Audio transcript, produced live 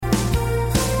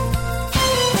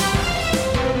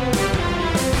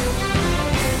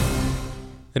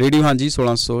Radio ਹਾਂਜੀ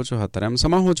 1674 M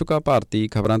ਸਮਾਂ ਹੋ ਚੁੱਕਾ ਭਾਰਤੀ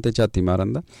ਖਬਰਾਂ ਤੇ ਝਾਤੀ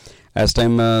ਮਾਰਨ ਦਾ। ਇਸ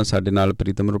ਟਾਈਮ ਸਾਡੇ ਨਾਲ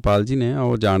ਪ੍ਰੀਤਮ ਰੁਪਾਲ ਜੀ ਨੇ,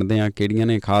 ਉਹ ਜਾਣਦੇ ਹਾਂ ਕਿਹੜੀਆਂ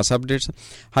ਨੇ ਖਾਸ ਅਪਡੇਟਸ।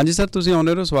 ਹਾਂਜੀ ਸਰ, ਤੁਸੀਂ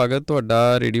ਆਉਂਦੇ ਰਹੋ, ਸਵਾਗਤ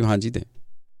ਤੁਹਾਡਾ ਰੇਡੀਓ ਹਾਂਜੀ ਤੇ।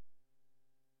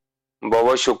 ਬਹੁਤ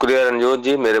ਬਹੁਤ ਸ਼ੁਕਰੀਆ ਰਣਜੋਤ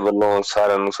ਜੀ, ਮੇਰੇ ਵੱਲੋਂ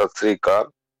ਸਾਰਿਆਂ ਨੂੰ ਸਤਿ ਸ੍ਰੀ ਅਕਾਲ।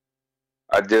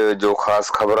 ਅੱਜ ਜੋ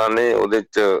ਖਾਸ ਖਬਰਾਂ ਨੇ ਉਹਦੇ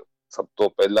ਚ ਸਭ ਤੋਂ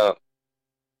ਪਹਿਲਾਂ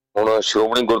ਹੁਣ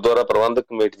ਸ਼੍ਰੋਮਣੀ ਗੁਰਦੁਆਰਾ ਪ੍ਰਬੰਧਕ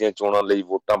ਕਮੇਟੀ ਦੀਆਂ ਚੋਣਾਂ ਲਈ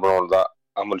ਵੋਟਾਂ ਬਣਾਉਣ ਦਾ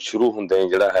ਅਮਲ ਸ਼ੁਰੂ ਹੁੰਦੇ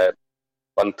ਜਿਹੜਾ ਹੈ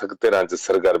ਪੰਥਕ ਧਿਰਾਂ 'ਚ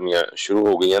ਸਰਗਰਮੀਆਂ ਸ਼ੁਰੂ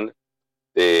ਹੋ ਗਈਆਂ ਨੇ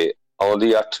ਤੇ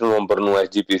ਆਉਂਦੀ 8 ਨਵੰਬਰ ਨੂੰ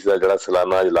SGPC ਦਾ ਜਿਹੜਾ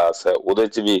ਸਾਲਾਨਾ ਇਜਲਾਸ ਹੈ ਉਹਦੇ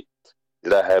 'ਚ ਵੀ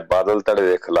ਜਿਹੜਾ ਹੈ ਬਾਦਲ ਧੜੇ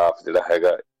ਦੇ ਖਿਲਾਫ ਜਿਹੜਾ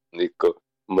ਹੈਗਾ ਇੱਕ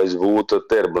ਮਜ਼ਬੂਤ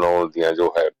ਧਿਰ ਬਣਾਉਣ ਦੀਆਂ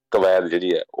ਜੋ ਹੈ ਕਵਾਇਦ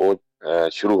ਜਿਹੜੀ ਹੈ ਉਹ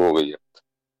ਸ਼ੁਰੂ ਹੋ ਗਈ ਹੈ।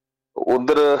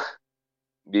 ਉਧਰ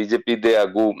BJP ਦੇ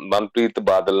ਆਗੂ ਮਨਪ੍ਰੀਤ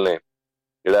ਬਾਦਲ ਨੇ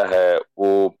ਜਿਹੜਾ ਹੈ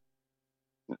ਉਹ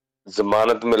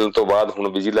ਜ਼ਮਾਨਤ ਮਿਲਣ ਤੋਂ ਬਾਅਦ ਹੁਣ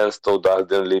ਵਿਜੀਲੈਂਸ ਤੋਂ 10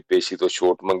 ਦਿਨ ਲਈ ਪੇਸ਼ੀ ਤੋਂ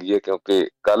ਛੋਟ ਮੰਗੀ ਹੈ, ਕਿਉਂਕਿ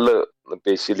ਕੱਲ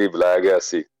ਪੇਸ਼ੀ ਲਈ ਬੁਲਾਇਆ ਗਿਆ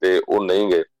ਸੀ ਤੇ ਉਹ ਨਹੀਂ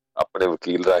ਗਏ। ਆਪਣੇ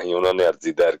ਵਕੀਲ ਰਾਹੀਂ ਉਹਨਾਂ ਨੇ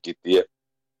ਅਰਜ਼ੀ ਦਾਇਰ ਕੀਤੀ ਹੈ।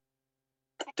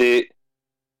 ਤੇ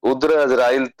ਉਧਰ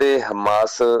ਇਜ਼ਰਾਈਲ ਤੇ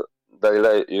ਹਮਾਸ ਦਾ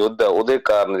ਜਿਹੜਾ ਯੁੱਧ ਹੈ ਉਹਦੇ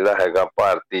ਕਾਰਨ ਜਿਹੜਾ ਹੈਗਾ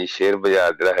ਭਾਰਤੀ ਸ਼ੇਅਰ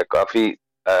ਬਾਜ਼ਾਰ ਜਿਹੜਾ ਹੈ ਕਾਫੀ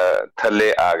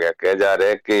ਥੱਲੇ ਆ ਗਿਆ। ਕਿਹਾ ਜਾ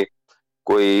ਰਿਹਾ ਕਿ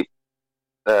ਕੋਈ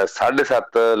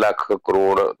 7.5 ਲੱਖ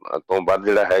ਕਰੋੜ ਤੋਂ ਵੱਧ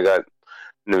ਜਿਹੜਾ ਹੈਗਾ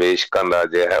ਨਿਵੇਸ਼ਕਾਂ ਦਾ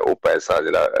ਜਿਹੜਾ ਹੈ ਉਹ ਪੈਸਾ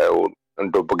ਜਿਹੜਾ ਹੈ ਉਹ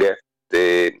ਡੁੱਬ ਗਿਆ। ਤੇ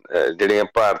ਜਿਹੜੀਆਂ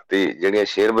ਭਾਰਤੀ ਜਿਹੜੀਆਂ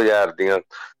ਸ਼ੇਅਰ ਬਾਜ਼ਾਰ ਦੀਆਂ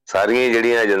ਸਾਰੀਆਂ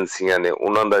ਜਿਹੜੀਆਂ ਏਜੰਸੀਆਂ ਨੇ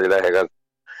ਉਹਨਾਂ ਦਾ ਜਿਹੜਾ ਹੈਗਾ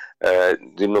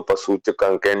ਜਿਹਨੂੰ ਆਪਾਂ ਸੂਚਕ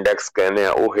ਅੰਕ ਇੰਡੈਕਸ ਕਹਿੰਦੇ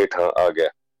ਆ ਉਹ ਹੇਠਾਂ ਆ ਗਿਆ।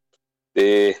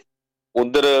 ਤੇ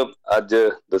ਉਧਰ ਅੱਜ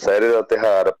ਦੁਸਹਿਰੇ ਦਾ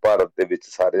ਤਿਉਹਾਰ ਭਾਰਤ ਦੇ ਵਿੱਚ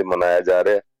ਸਾਰੇ ਮਨਾਇਆ ਜਾ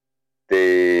ਰਿਹਾ ਤੇ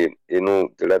ਇਹਨੂੰ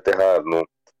ਜਿਹੜਾ ਤਿਉਹਾਰ ਨੂੰ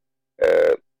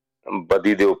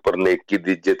ਬਦੀ ਦੇ ਉੱਪਰ ਨੇਕੀ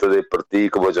ਦੀ ਜਿੱਤ ਦੇ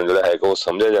ਪ੍ਰਤੀਕ ਵਜੋਂ ਜਿਹੜਾ ਹੈਗਾ ਉਹ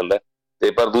ਸਮਝਿਆ ਜਾਂਦਾ। ਤੇ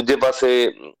ਪਰ ਦੂਜੇ ਪਾਸੇ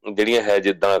ਜਿਹੜੀਆਂ ਹੈ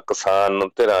ਜਿੱਦਾਂ ਕਿਸਾਨ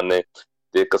ਧਿਰਾਂ ਨੇ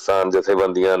ਤੇ ਕਿਸਾਨ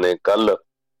ਜਥੇਬੰਦੀਆਂ ਨੇ ਕੱਲ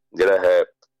ਜਿਹੜਾ ਹੈ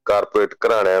ਕਾਰਪੋਰੇਟ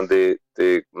ਘਰਾਣਿਆਂ ਦੇ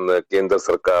ਤੇ ਕੇਂਦਰ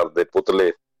ਸਰਕਾਰ ਦੇ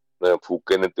ਪੁਤਲੇ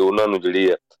ਫੂਕੇ ਨੇ ਤੇ ਉਹਨਾਂ ਨੂੰ ਜਿਹੜੀ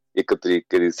ਹੈ ਇੱਕ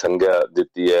ਤਰੀਕੇ ਦੀ ਸੰਗਿਆ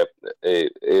ਦਿੱਤੀ ਹੈ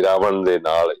ਇਹ ਰਾਵਣ ਦੇ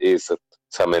ਨਾਲ, ਇਸ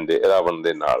ਸਮੇਂ ਦੇ ਰਾਵਣ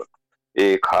ਦੇ ਨਾਲ।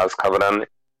 ਇਹ ਖਾਸ ਖਬਰਾਂ ਨੇ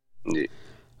ਜੀ।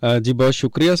 ਜੀ ਬਹੁਤ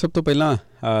ਸ਼ੁਕਰੀਆ। ਸਭ ਤੋਂ ਪਹਿਲਾਂ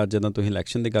ਜਦੋਂ ਤੁਸੀਂ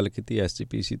ਇਲੈਕਸ਼ਨ ਦੀ ਗੱਲ ਕੀਤੀ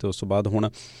SGPC ਤੋਂ ਉਸ ਤੋਂ ਬਾਅਦ ਹੁਣ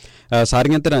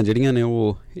ਸਾਰੀਆਂ ਧਿਰਾਂ ਜਿਹੜੀਆਂ ਨੇ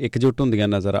ਉਹ ਇਕਜੁੱਟ ਹੁੰਦੀਆਂ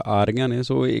ਨਜ਼ਰ ਆ ਰਹੀਆਂ ਨੇ।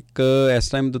 ਸੋ ਇੱਕ ਇਸ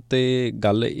ਟਾਈਮ ਦੇ ਉੱਤੇ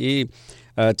ਗੱਲ ਇਹ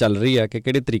ਚੱਲ ਰਹੀ ਹੈ ਕਿ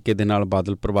ਕਿਹੜੇ ਤਰੀਕੇ ਦੇ ਨਾਲ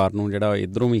ਬਾਦਲ ਪਰਿਵਾਰ ਨੂੰ ਜਿਹੜਾ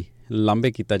ਇੱਧਰੋਂ ਵੀ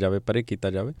ਲਾਂਭੇ ਕੀਤਾ ਜਾਵੇ, ਪਰੇ ਕੀਤਾ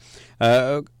ਜਾਵੇ।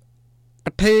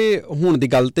 ਇਕੱਠੇ ਹੋਣ ਦੀ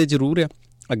ਗੱਲ ਤਾਂ ਜ਼ਰੂਰ ਆ,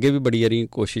 ਅੱਗੇ ਵੀ ਬੜੀ ਵਾਰੀ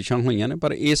ਕੋਸ਼ਿਸ਼ਾਂ ਹੋਈਆਂ ਨੇ,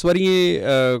 ਪਰ ਇਸ ਵਾਰੀ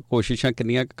ਇਹ ਕੋਸ਼ਿਸ਼ਾਂ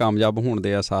ਕਿੰਨੀਆਂ ਕਾਮਯਾਬ ਹੋਣ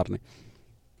ਦੇ ਆਸਾਰ ਨੇ?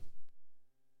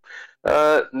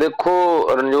 ਦੇਖੋ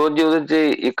ਰਣਜੋਤ ਜੀ, ਉਹਦੇ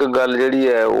 'ਚ ਇੱਕ ਗੱਲ ਜਿਹੜੀ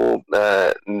ਹੈ ਉਹ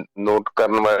ਨੋਟ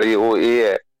ਕਰਨ ਵਾਲੀ ਉਹ ਇਹ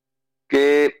ਹੈ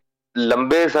ਕਿ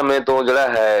ਲੰਬੇ ਸਮੇਂ ਤੋਂ ਜਿਹੜਾ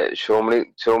ਹੈ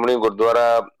ਸ਼੍ਰੋਮਣੀ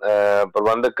ਗੁਰਦੁਆਰਾ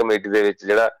ਪ੍ਰਬੰਧਕ ਕਮੇਟੀ ਦੇ ਵਿੱਚ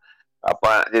ਜਿਹੜਾ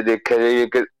ਆਪਾਂ ਜੇ ਦੇਖਿਆ ਜਾਈਏ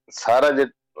ਕਿ ਸਾਰਾ ਜੇ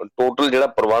ਟੋਟਲ ਜਿਹੜਾ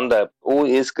ਪ੍ਰਬੰਧ ਹੈ ਉਹ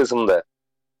ਇਸ ਕਿਸਮ ਦਾ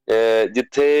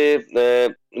ਜਿੱਥੇ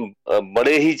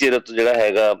ਬੜੇ ਹੀ ਚਿਰ ਤੋਂ ਜਿਹੜਾ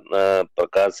ਹੈਗਾ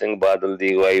ਪ੍ਰਕਾਸ਼ ਸਿੰਘ ਬਾਦਲ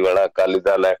ਦੀ ਅਗਵਾਈ ਵਾਲਾ ਅਕਾਲੀ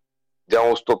ਦਲ ਹੈ ਜਾਂ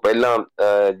ਉਸ ਤੋਂ ਪਹਿਲਾਂ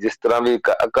ਜਿਸ ਤਰ੍ਹਾਂ ਵੀ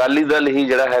ਅਕਾਲੀ ਦਲ ਹੀ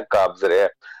ਜਿਹੜਾ ਹੈ ਕਾਬਜ਼ ਰਿਹਾ।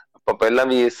 ਆਪਾਂ ਪਹਿਲਾਂ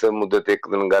ਵੀ ਇਸ ਮੁੱਦੇ ਤੇ ਇੱਕ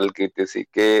ਦਿਨ ਗੱਲ ਕੀਤੀ ਸੀ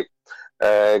ਕਿ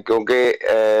ਕਿਉਂਕਿ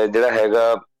ਜਿਹੜਾ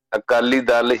ਹੈਗਾ ਅਕਾਲੀ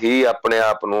ਦਲ ਹੀ ਆਪਣੇ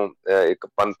ਆਪ ਨੂੰ ਇੱਕ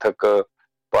ਪੰਥਕ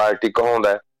ਪਾਰਟੀ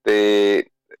ਕਹਾਉਂਦਾ ਤੇ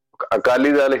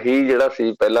ਅਕਾਲੀ ਦਲ ਹੀ ਜਿਹੜਾ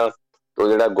ਸੀ ਪਹਿਲਾਂ ਤੋਂ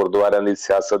ਜਿਹੜਾ ਗੁਰਦੁਆਰਿਆਂ ਦੀ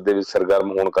ਸਿਆਸਤ ਦੇ ਵਿੱਚ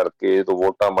ਸਰਗਰਮ ਹੋਣ ਕਰਕੇ ਜਦੋਂ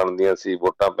ਵੋਟਾਂ ਬਣਦੀਆਂ ਸੀ,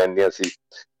 ਵੋਟਾਂ ਪੈਂਦੀਆਂ ਸੀ,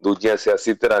 ਦੂਜੀਆਂ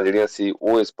ਸਿਆਸੀ ਧਿਰਾਂ ਜਿਹੜੀਆਂ ਸੀ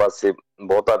ਉਹ ਇਸ ਪਾਸੇ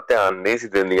ਬਹੁਤਾ ਧਿਆਨ ਨਹੀਂ ਸੀ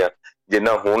ਦਿੰਦੀਆਂ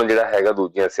ਜਿੰਨਾ ਹੁਣ ਜਿਹੜਾ ਹੈਗਾ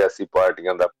ਦੂਜੀਆਂ ਸਿਆਸੀ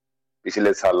ਪਾਰਟੀਆਂ ਦਾ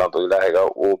ਪਿਛਲੇ ਸਾਲਾਂ ਤੋਂ ਜਿਹੜਾ ਹੈਗਾ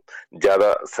ਉਹ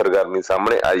ਜ਼ਿਆਦਾ ਸਰਗਰਮੀ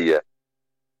ਸਾਹਮਣੇ ਆਈ ਹੈ।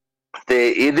 ਤੇ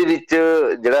ਇਹਦੇ ਵਿੱਚ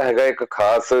ਜਿਹੜਾ ਹੈਗਾ ਇੱਕ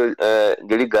ਖਾਸ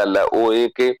ਜਿਹੜੀ ਗੱਲ ਹੈ ਉਹ ਇਹ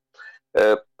ਕਿ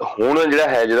ਹੁਣ ਜਿਹੜਾ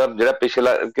ਹੈ ਜਿਹੜਾ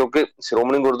ਪਿਛਲਾ, ਕਿਉਂਕਿ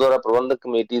ਸ਼੍ਰੋਮਣੀ ਗੁਰਦੁਆਰਾ ਪ੍ਰਬੰਧਕ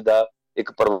ਕਮੇਟੀ ਦਾ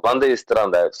ਇੱਕ ਪ੍ਰਬੰਧ ਇਸ ਤਰ੍ਹਾਂ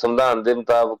ਦਾ ਹੈ, ਸੰਵਿਧਾਨ ਦੇ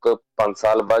ਮੁਤਾਬਕ 5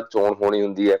 ਸਾਲ ਬਾਅਦ ਚੋਣ ਹੋਣੀ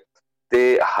ਹੁੰਦੀ ਹੈ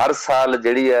ਤੇ ਹਰ ਸਾਲ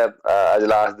ਜਿਹੜੀ ਹੈ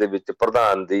ਅਜਲਾਸ ਦੇ ਵਿੱਚ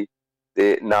ਪ੍ਰਧਾਨ ਦੀ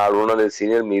ਤੇ ਨਾਲ ਉਹਨਾਂ ਦੇ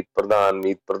ਸੀਨੀਅਰ ਮੀਤ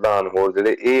ਪ੍ਰਧਾਨ ਹੋਰ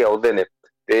ਜਿਹੜੇ ਇਹ ਅਹੁਦੇ ਨੇ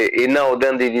ਤੇ ਇਹਨਾਂ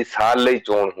ਅਹੁਦਿਆਂ ਦੀ ਵੀ ਸਾਲ ਲਈ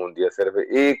ਚੋਣ ਹੁੰਦੀ ਹੈ। ਸਿਰਫ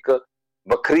ਇਹ ਇੱਕ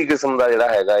ਵੱਖਰੀ ਕਿਸਮ ਦਾ ਜਿਹੜਾ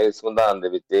ਹੈਗਾ ਇਹ ਸੰਵਿਧਾਨ ਦੇ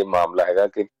ਵਿੱਚ ਇਹ ਮਾਮਲਾ ਹੈਗਾ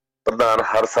ਕਿ ਪ੍ਰਧਾਨ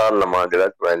ਹਰ ਸਾਲ ਨਵਾਂ ਜਿਹੜਾ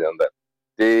ਚੁਣਿਆ ਜਾਂਦਾ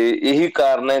ਤੇ ਇਹੀ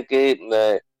ਕਾਰਨ ਹੈ ਕਿ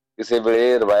ਕਿਸੇ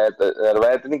ਵੇਲੇ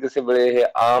ਰਵਾਇਤ ਨਹੀਂ, ਕਿਸੇ ਵੇਲੇ ਇਹ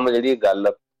ਆਮ ਜਿਹੜੀ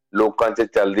ਗੱਲ ਲੋਕਾਂ 'ਚ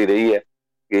ਚੱਲਦੀ ਰਹੀ ਹੈ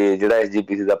ਕਿ ਜਿਹੜਾ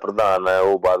SGPC ਦਾ ਪ੍ਰਧਾਨ ਹੈ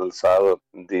ਉਹ ਬਾਦਲ ਸਾਹਿਬ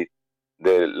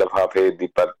ਦੇ ਲਿਫਾਫੇ ਦੀ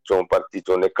ਪਰਚੀ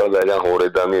ਚੋਂ ਨਿਕਲਦਾ ਜਾਂ ਹੋਰ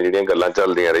ਏਦਾਂ ਦੀਆਂ ਜਿਹੜੀਆਂ ਗੱਲਾਂ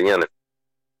ਚੱਲਦੀਆਂ ਰਹੀਆਂ ਨੇ।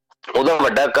 ਉਹਦਾ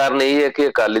ਵੱਡਾ ਕਾਰਨ ਇਹ ਹੈ ਕਿ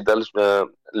ਅਕਾਲੀ ਦਲ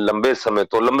ਲੰਬੇ ਸਮੇਂ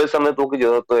ਤੋਂ ਕਿ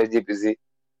ਜਦੋਂ ਤੋਂ SGPC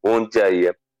ਹੋਂਦ 'ਚ ਆਈ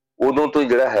ਹੈ ਉਦੋਂ ਤੋਂ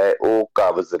ਜਿਹੜਾ ਹੈ ਉਹ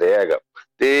ਕਾਬਜ਼ ਰਿਹਾ ਹੈਗਾ।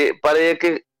 ਤੇ ਪਰ ਇਹ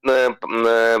ਕਿ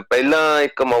ਪਹਿਲਾਂ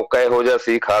ਇੱਕ ਮੌਕਾ ਇਹੋ ਜਿਹਾ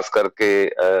ਸੀ, ਖਾਸ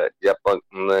ਕਰਕੇ ਜੇ ਆਪਾਂ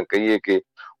ਕਹੀਏ ਕਿ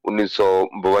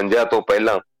 1952 ਤੋਂ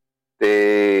ਪਹਿਲਾਂ,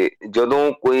 ਤੇ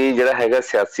ਜਦੋਂ ਕੋਈ ਜਿਹੜਾ ਹੈਗਾ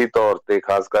ਸਿਆਸੀ ਤੌਰ ਤੇ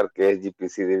ਖਾਸ ਕਰਕੇ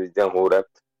SGPC ਦੇ ਵਿੱਚ ਜਾਂ ਹੋਰ ਹੈ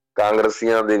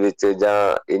ਕਾਂਗਰਸੀਆਂ ਦੇ ਵਿੱਚ ਜਾਂ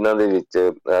ਇਹਨਾਂ ਦੇ ਵਿੱਚ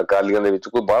ਅਕਾਲੀਆਂ ਦੇ ਵਿੱਚ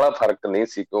ਕੋਈ ਬਾਹਲਾ ਫਰਕ ਨਹੀਂ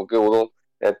ਸੀ, ਕਿਉਂਕਿ ਉਦੋਂ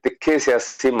ਤਿੱਖੇ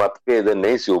ਸਿਆਸੀ ਮਤਭੇਦ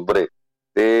ਨਹੀਂ ਸੀ ਉੱਭਰੇ।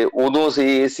 ਤੇ ਉਦੋਂ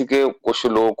ਇਹ ਸੀ ਕਿ ਕੁਛ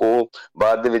ਲੋਕ ਉਹ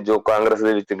ਬਾਅਦ ਦੇ ਵਿੱਚ ਜੋ ਕਾਂਗਰਸ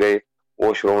ਦੇ ਵਿੱਚ ਗਏ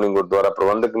ਉਹ ਸ਼੍ਰੋਮਣੀ ਗੁਰਦੁਆਰਾ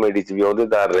ਪ੍ਰਬੰਧਕ ਕਮੇਟੀ 'ਚ ਵੀ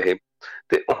ਅਹੁਦੇਦਾਰ ਰਹੇ।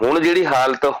 ਤੇ ਹੁਣ ਜਿਹੜੀ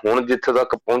ਹਾਲਤ ਹੁਣ ਜਿੱਥੇ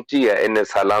ਤੱਕ ਪਹੁੰਚੀ ਹੈ ਇੰਨੇ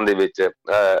ਸਾਲਾਂ ਦੇ ਵਿੱਚ,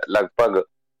 ਲਗਭਗ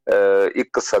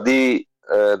ਇੱਕ ਸਦੀ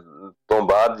ਤੋਂ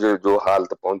ਬਾਅਦ ਜੋ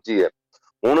ਹਾਲਤ ਪਹੁੰਚੀ ਹੈ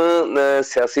ਹੁਣ,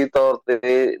 ਸਿਆਸੀ ਤੌਰ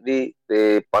ਤੇ ਵੀ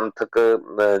ਤੇ ਪੰਥਕ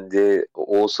ਜੇ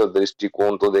ਉਸ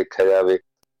ਦ੍ਰਿਸ਼ਟੀਕੋਣ ਤੋਂ ਦੇਖਿਆ ਜਾਵੇ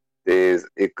ਤੇ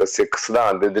ਇੱਕ ਸਿੱਖ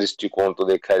ਸਿਧਾਂਤ ਦੇ ਦ੍ਰਿਸ਼ਟੀਕੋਣ ਤੋਂ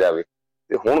ਦੇਖਿਆ ਜਾਵੇ,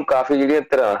 ਤੇ ਹੁਣ ਕਾਫੀ ਜਿਹੜੀਆਂ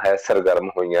ਧਿਰਾਂ ਹੈ ਸਰਗਰਮ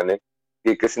ਹੋਈਆਂ ਨੇ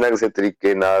ਕਿ ਕਿਸੇ ਨਾ ਕਿਸੇ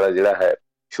ਤਰੀਕੇ ਨਾਲ ਜਿਹੜਾ ਹੈ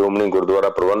ਸ਼੍ਰੋਮਣੀ ਗੁਰਦੁਆਰਾ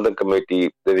ਪ੍ਰਬੰਧਕ ਕਮੇਟੀ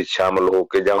ਦੇ ਵਿੱਚ ਸ਼ਾਮਲ ਹੋ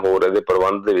ਕੇ ਜਾਂ ਹੋਰ ਇਹਦੇ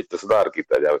ਪ੍ਰਬੰਧ ਦੇ ਵਿੱਚ ਸੁਧਾਰ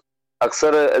ਕੀਤਾ ਜਾਵੇ।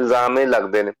 ਅਕਸਰ ਇਲਜ਼ਾਮ ਇਹ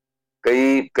ਲੱਗਦੇ ਨੇ,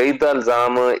 ਕਈ ਤਾਂ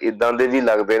ਇਲਜ਼ਾਮ ਇਦਾਂ ਦੇ ਵੀ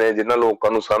ਲੱਗਦੇ ਨੇ ਜਿਨ੍ਹਾਂ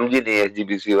ਲੋਕਾਂ ਨੂੰ ਸਮਝ ਹੀ ਨਹੀਂ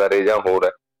SGPC ਬਾਰੇ ਜਾਂ ਹੋਰ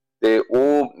ਹੈ, ਤੇ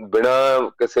ਉਹ ਬਿਨਾਂ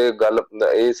ਕਿਸੇ ਗੱਲ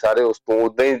ਇਹ ਸਾਰੇ ਉਸ ਤੋਂ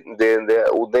ਉਦਾਂ ਹੀ ਦੇ ਦਿੰਦੇ ਆ,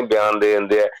 ਉਦਾਂ ਹੀ ਬਿਆਨ ਦੇ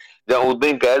ਦਿੰਦੇ ਆ ਜਾਂ ਉਦਾਂ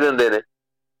ਹੀ ਕਹਿ ਦਿੰਦੇ ਨੇ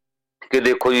ਕਿ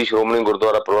ਦੇਖੋ ਜੀ ਸ਼੍ਰੋਮਣੀ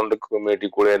ਗੁਰਦੁਆਰਾ ਪ੍ਰਬੰਧਕ ਕਮੇਟੀ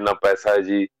ਕੋਲੇ ਇੰਨਾ ਪੈਸਾ ਹੈ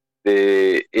ਜੀ, ਤੇ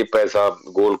ਇਹ ਪੈਸਾ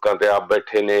ਗੋਲਕਾਂ ਤੇ ਆਪ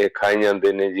ਬੈਠੇ ਨੇ ਖਾਈ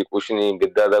ਜਾਂਦੇ ਨੇ ਜੀ, ਕੁਛ ਨਹੀਂ,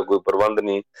 ਵਿੱਦਿਆ ਦਾ ਕੋਈ ਪ੍ਰਬੰਧ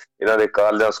ਨਹੀਂ, ਇਹਨਾਂ ਦੇ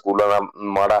ਕਾਲਜਾਂ ਸਕੂਲਾਂ ਦਾ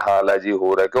ਮਾੜਾ ਹਾਲ ਹੈ ਜੀ,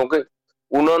 ਹੋਰ ਹੈ। ਕਿਉਂਕਿ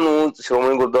ਉਹਨਾਂ ਨੂੰ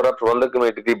ਸ਼੍ਰੋਮਣੀ ਗੁਰਦੁਆਰਾ ਪ੍ਰਬੰਧਕ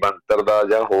ਕਮੇਟੀ ਦੀ ਬਣਤਰ ਦਾ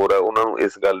ਜਾਂ ਹੋਰ ਹੈ ਉਹਨਾਂ ਨੂੰ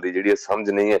ਇਸ ਗੱਲ ਦੀ ਜਿਹੜੀ ਸਮਝ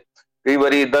ਨਹੀਂ ਹੈ। ਕਈ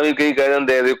ਵਾਰੀ ਏਦਾਂ ਵੀ ਕਈ ਕਹਿ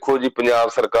ਦਿੰਦੇ ਆ ਦੇਖੋ ਜੀ ਪੰਜਾਬ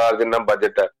ਸਰਕਾਰ ਜਿੰਨਾ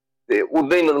ਬਜਟ ਹੈ, ਤੇ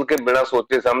ਉਦਾਂ ਹੀ ਮਤਲਬ ਕਿ ਬਿਨਾਂ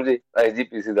ਸੋਚੇ ਸਮਝੇ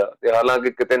SGPC ਦਾ, ਤੇ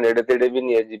ਹਾਲਾਂਕਿ ਕਿਤੇ ਨੇੜੇ ਤੇੜੇ ਵੀ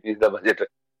ਨਹੀਂ SGPC ਦਾ ਬਜਟ।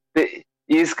 ਤੇ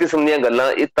ਇਸ ਕਿਸਮ ਦੀਆਂ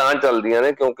ਗੱਲਾਂ ਇਹ ਤਾਂ ਚੱਲਦੀਆਂ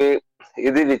ਨੇ ਕਿਉਂਕਿ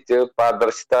ਇਹਦੇ ਵਿੱਚ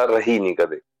ਪਾਰਦਰਸ਼ਤਾ ਰਹੀ ਨਹੀਂ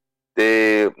ਕਦੇ,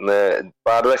 ਤੇ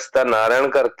ਪਾਰਦਰਸ਼ਤਾ ਨਾ ਰਹਿਣ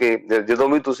ਕਰਕੇ ਜਦੋਂ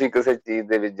ਵੀ ਤੁਸੀਂ ਕਿਸੇ ਚੀਜ਼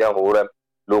ਦੇ ਵਿੱਚ ਜਾਂ ਹੋਰ ਹੈ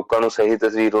ਲੋਕਾਂ ਨੂੰ ਸਹੀ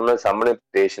ਤਸਵੀਰ ਉਹਨਾਂ ਦੇ ਸਾਹਮਣੇ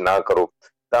ਪੇਸ਼ ਨਾ ਕਰੋ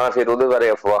ਤਾਂ ਫਿਰ ਉਹਦੇ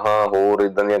ਬਾਰੇ ਅਫਵਾਹਾਂ ਹੋਰ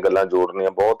ਇਦਾਂ ਦੀਆਂ ਗੱਲਾਂ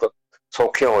ਜੋੜਨੀਆਂ ਬਹੁਤ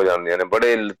ਸੌਖੀਆਂ ਹੋ ਜਾਂਦੀਆਂ ਨੇ।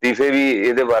 ਬੜੇ ਲਤੀਫੇ ਵੀ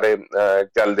ਇਹਦੇ ਬਾਰੇ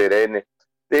ਚੱਲਦੇ ਰਹੇ ਨੇ।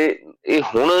 ਤੇ ਇਹ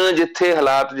ਹੁਣ ਜਿੱਥੇ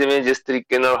ਹਾਲਾਤ ਜਿਵੇਂ ਜਿਸ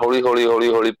ਤਰੀਕੇ ਨਾਲ ਹੌਲੀ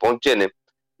ਹੌਲੀ ਪਹੁੰਚੇ ਨੇ,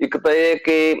 ਇੱਕ ਤਾਂ ਇਹ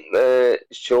ਕਿ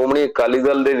ਸ਼੍ਰੋਮਣੀ ਅਕਾਲੀ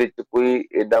ਦਲ ਦੇ ਵਿੱਚ ਕੋਈ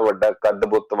ਏਡਾ ਵੱਡਾ ਕੱਦ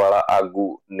ਬੁੱਤ ਵਾਲਾ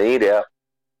ਆਗੂ ਨਹੀਂ ਰਿਹਾ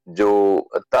ਜੋ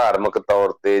ਧਾਰਮਿਕ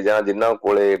ਤੌਰ ਤੇ ਜਾਂ ਜਿਨ੍ਹਾਂ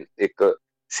ਕੋਲੇ ਇੱਕ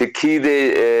ਸਿੱਖੀ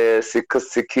ਦੇ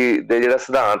ਜਿਹੜਾ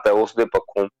ਸਿਧਾਂਤ ਹੈ ਉਸ ਦੇ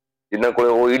ਪੱਖੋਂ ਜਿਨ੍ਹਾਂ ਕੋਲੇ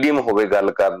ਉਹ ਈਡੀਅਮ ਹੋਵੇ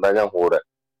ਗੱਲ ਕਰਨ ਦਾ ਜਾਂ ਹੋਰ ਹੈ।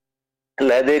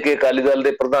 ਲੈ ਦੇ ਕੇ ਅਕਾਲੀ ਦਲ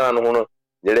ਦੇ ਪ੍ਰਧਾਨ ਹੁਣ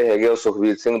ਜਿਹੜੇ ਹੈਗੇ ਉਹ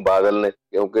ਸੁਖਬੀਰ ਸਿੰਘ ਬਾਦਲ ਨੇ,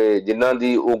 ਕਿਉਂਕਿ ਜਿਨ੍ਹਾਂ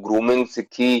ਦੀ ਉਹ ਗਰੂਮਿੰਗ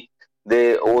ਸਿੱਖੀ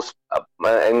ਦੇ ਉਸ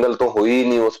ਐਂਗਲ ਤੋਂ ਹੋਈ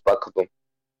ਨਹੀਂ, ਉਸ ਪੱਖ ਤੋਂ।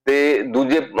 ਤੇ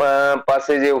ਦੂਜੇ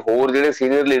ਪਾਸੇ ਜੇ ਹੋਰ ਜਿਹੜੇ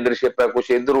ਸੀਨੀਅਰ ਲੀਡਰਸ਼ਿਪ ਹੈ ਕੁਛ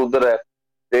ਇੱਧਰ ਉੱਧਰ ਹੈ,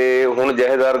 ਤੇ ਹੁਣ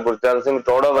ਜਥੇਦਾਰ ਗੁਰਚਰਨ ਸਿੰਘ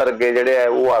ਟੌਹੜਾ ਵਰਗੇ ਜਿਹੜੇ ਹੈ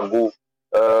ਉਹ ਆਗੂ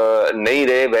ਨਹੀਂ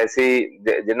ਰਹੇ ਵੈਸੇ,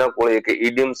 ਜਿਨ੍ਹਾਂ ਕੋਲ ਇੱਕ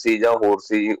ਈਡੀਅਮ ਸੀ ਜਾਂ ਹੋਰ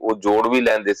ਸੀ, ਉਹ ਜੋੜ ਵੀ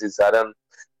ਲੈਂਦੇ ਸੀ ਸਾਰਿਆਂ ਨੂੰ।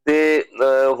 ਤੇ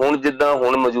ਹੁਣ ਜਿੱਦਾਂ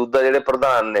ਹੁਣ ਮੌਜੂਦਾ ਜਿਹੜੇ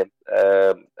ਪ੍ਰਧਾਨ ਨੇ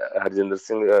ਹਰਜਿੰਦਰ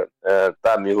ਸਿੰਘ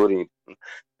ਧਾਮੀ ਹੋਰੀ,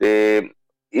 ਤੇ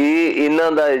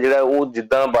ਇਹਨਾਂ ਦਾ ਜਿਹੜਾ ਉਹ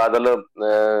ਜਿੱਦਾਂ ਬਾਦਲ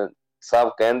ਸਾਹਿਬ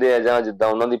ਕਹਿੰਦੇ ਆ ਜਾਂ ਜਿੱਦਾਂ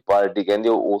ਉਹਨਾਂ ਦੀ ਪਾਰਟੀ ਕਹਿੰਦੀ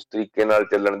ਉਸ ਤਰੀਕੇ ਨਾਲ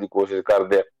ਚੱਲਣ ਦੀ ਕੋਸ਼ਿਸ਼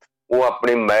ਕਰਦੇ ਆ। ਉਹ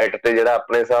ਆਪਣੀ ਮੈਟ ਤੇ ਜਿਹੜਾ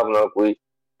ਆਪਣੇ ਹਿਸਾਬ ਨਾਲ ਕੋਈ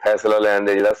ਫੈਸਲਾ ਲੈਣ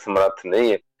ਦੇ ਜਿਹੜਾ ਸਮਰੱਥ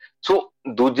ਨਹੀਂ ਹੈ। ਸੋ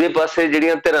ਦੂਜੇ ਪਾਸੇ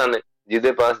ਜਿਹੜੀਆਂ ਧਿਰਾਂ ਨੇ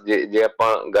ਜਿਹਦੇ ਪਾਸ ਜੇ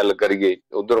ਆਪਾਂ ਗੱਲ ਕਰੀਏ,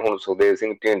 ਉਧਰ ਹੁਣ ਸੁਖਦੇਵ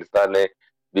ਸਿੰਘ ਢੀਂਡਸਾ ਨੇ,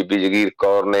 ਬੀਬੀ ਜਗੀਰ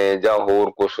ਕੌਰ ਨੇ ਜਾਂ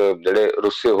ਹੋਰ ਕੁਛ ਜਿਹੜੇ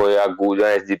ਰੁੱਸੇ ਹੋਏ ਆਗੂ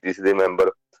ਜਾਂ SGPC ਦੇ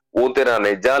ਮੈਂਬਰ ਉਹ ਧਿਰਾਂ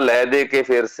ਨੇ, ਜਾਂ ਲੈ ਦੇ ਕੇ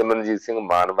ਫਿਰ ਸਿਮਰਨਜੀਤ ਸਿੰਘ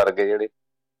ਮਾਨ ਵਰਗੇ ਜਿਹੜੇ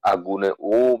ਆਗੂ ਨੇ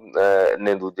ਉਹ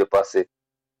ਨੇ ਦੂਜੇ ਪਾਸੇ।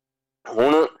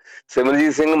 ਹੁਣ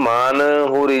ਸਿਮਰਨਜੀਤ ਸਿੰਘ ਮਾਨ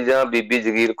ਹੋਰੀ ਜਾਂ ਬੀਬੀ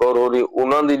ਜਗੀਰ ਕੌਰ ਹੋਰੀ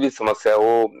ਉਹਨਾਂ ਦੀ ਵੀ ਸਮੱਸਿਆ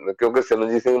ਉਹ, ਕਿਉਂਕਿ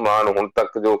ਸਿਮਰਨਜੀਤ ਸਿੰਘ ਮਾਨ ਹੁਣ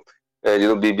ਤੱਕ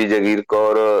ਜਦੋਂ ਬੀਬੀ ਜਗੀਰ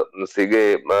ਕੌਰ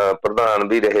ਸੀਗੇ ਪ੍ਰਧਾਨ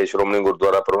ਵੀ ਰਹੇ ਸ਼੍ਰੋਮਣੀ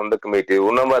ਗੁਰਦੁਆਰਾ ਪ੍ਰਬੰਧਕ ਕਮੇਟੀ,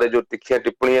 ਉਹਨਾਂ ਬਾਰੇ ਜੋ ਤਿੱਖੀਆਂ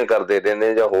ਟਿੱਪਣੀਆਂ ਕਰਦੇ ਰਹੇ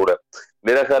ਨੇ ਜਾਂ ਹੋਰ ਹੈ,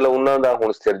 ਮੇਰਾ ਖਿਆਲ ਉਹਨਾਂ ਦਾ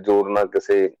ਹੁਣ ਸਿਰ ਜੋੜਨਾ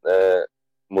ਕਿਸੇ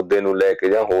ਮੁੱਦੇ ਨੂੰ ਲੈ ਕੇ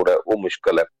ਜਾਂ ਹੋਰ ਹੈ ਉਹ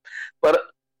ਮੁਸ਼ਕਲ ਹੈ। ਪਰ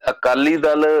ਅਕਾਲੀ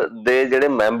ਦਲ ਦੇ ਜਿਹੜੇ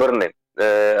ਮੈਂਬਰ ਨੇ,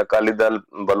 ਅਕਾਲੀ ਦਲ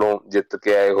ਵੱਲੋਂ ਜਿੱਤ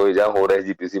ਕੇ ਆਏ ਹੋਏ ਜਾਂ ਹੋਰ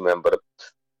SGPC ਮੈਂਬਰ,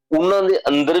 ਉਹਨਾਂ ਦੇ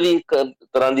ਅੰਦਰ ਵੀ ਇੱਕ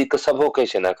ਤਰ੍ਹਾਂ ਦੀ ਇੱਕ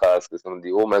ਸਫੋਕੇਸ਼ਨ ਹੈ ਖਾਸ ਕਿਸਮ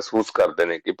ਦੀ, ਉਹ ਮਹਿਸੂਸ ਕਰਦੇ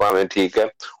ਨੇ ਕਿ ਭਾਵੇਂ ਠੀਕ ਹੈ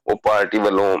ਉਹ ਪਾਰਟੀ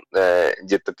ਵੱਲੋਂ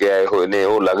ਜਿੱਤ ਕੇ ਆਏ ਹੋਏ ਨੇ,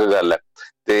 ਉਹ ਅਲੱਗ ਗੱਲ ਹੈ,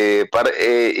 ਤੇ ਪਰ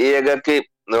ਇਹ ਹੈਗਾ ਕਿ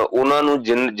ਉਹਨਾਂ ਨੂੰ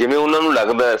ਜਿਵੇਂ ਉਹਨਾਂ ਨੂੰ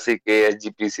ਲੱਗਦਾ ਸੀ ਕਿ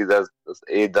SGPC ਦਾ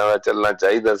ਏਦਾਂ ਦਾ ਚੱਲਣਾ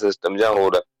ਚਾਹੀਦਾ ਸਿਸਟਮ ਜਾਂ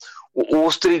ਹੋਰ,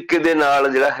 ਉਸ ਤਰੀਕੇ ਦੇ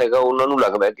ਨਾਲ ਜਿਹੜਾ ਹੈਗਾ ਉਹਨਾਂ ਨੂੰ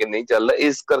ਲੱਗਦਾ ਕਿ ਨਹੀਂ ਚੱਲਦਾ।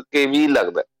 ਇਸ ਕਰਕੇ ਵੀ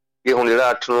ਲੱਗਦਾ ਕਿ ਹੁਣ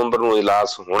ਜਿਹੜਾ 8 ਨਵੰਬਰ ਨੂੰ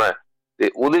ਇਜਲਾਸ ਹੋਣਾ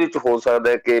ਤੇ ਉਹਦੇ ਵਿੱਚ ਹੋ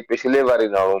ਸਕਦਾ ਕਿ ਪਿਛਲੇ ਵਾਰੀ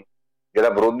ਨਾਲੋਂ ਜਿਹੜਾ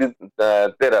ਵਿਰੋਧੀ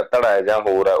ਧੜਾ ਹੈ ਜਾਂ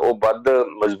ਹੋਰ ਹੈ ਉਹ ਵੱਧ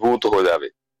ਮਜ਼ਬੂਤ ਹੋ ਜਾਵੇ,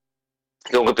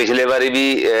 ਕਿਉਂਕਿ ਪਿਛਲੇ ਵਾਰੀ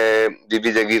ਵੀ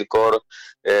ਬੀਬੀ ਜਗੀਰ ਕੌਰ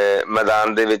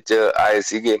ਮੈਦਾਨ ਦੇ ਵਿੱਚ ਆਏ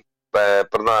ਸੀਗੇ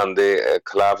ਪ੍ਰਧਾਨ ਦੇ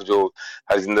ਖਿਲਾਫ, ਜੋ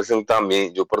ਹਰਜਿੰਦਰ ਸਿੰਘ ਧਾਮੀ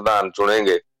ਜੋ ਪ੍ਰਧਾਨ ਚੁਣੇ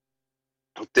ਗਏ,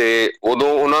 ਤੇ ਉਦੋਂ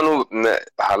ਉਹਨਾਂ ਨੂੰ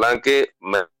ਹਾਲਾਂਕਿ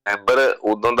ਮੈਂਬਰ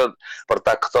ਉਦੋਂ ਦਾ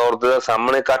ਪ੍ਰਤੱਖ ਤੌਰ ਤੇ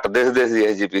ਸਾਹਮਣੇ ਘੱਟ ਦਿਸਦੇ ਸੀ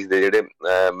SGPC ਦੇ ਜਿਹੜੇ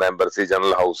ਮੈਂਬਰ ਸੀ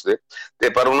ਜਨਰਲ ਹਾਊਸ ਦੇ, ਤੇ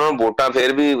ਪਰ ਉਹਨਾਂ ਨੂੰ ਵੋਟਾਂ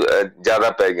ਫਿਰ ਵੀ ਜ਼ਿਆਦਾ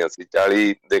ਪੈ ਗਈਆਂ ਸੀ,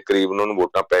 40 ਦੇ ਕਰੀਬ ਉਹਨਾਂ ਨੂੰ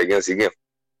ਵੋਟਾਂ ਪੈ ਗਈਆਂ ਸੀਗੀਆਂ।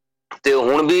 ਤੇ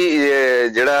ਹੁਣ ਵੀ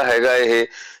ਜਿਹੜਾ ਹੈਗਾ ਇਹ,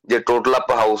 ਜੇ ਟੋਟਲ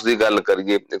ਆਪਾਂ ਹਾਊਸ ਦੀ ਗੱਲ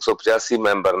ਕਰੀਏ 185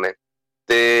 ਮੈਂਬਰ ਨੇ,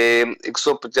 ਤੇ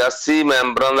 185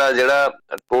 ਮੈਂਬਰਾਂ ਦਾ ਜਿਹੜਾ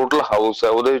ਟੋਟਲ ਹਾਊਸ ਹੈ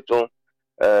ਉਹਦੇ ਵਿੱਚੋਂ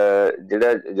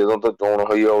ਜਿਹੜਾ ਜਦੋਂ ਤੋਂ ਚੋਣ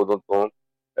ਹੋਈ ਆ ਉਦੋਂ ਤੋਂ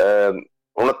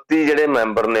 29 ਜਿਹੜੇ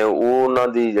ਮੈਂਬਰ ਨੇ ਉਹ ਉਹਨਾਂ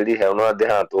ਦੀ ਜਿਹੜੀ ਹੈ ਉਹਨਾਂ ਦਾ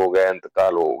ਦੇਹਾਂਤ ਹੋ ਗਿਆ,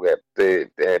 ਇੰਤਕਾਲ ਹੋ ਗਿਆ।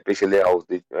 ਤੇ ਪਿਛਲੇ ਹਾਊਸ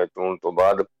ਦੀ ਚੋਣ ਤੋਂ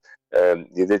ਬਾਅਦ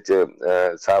ਜਿਹਦੇ ਚ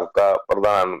ਸਾਬਕਾ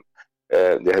ਪ੍ਰਧਾਨ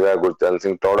ਜਿਹੜਾ ਗੁਰਚਰਨ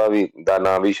ਸਿੰਘ ਟੌੜਾ ਵੀ ਦਾ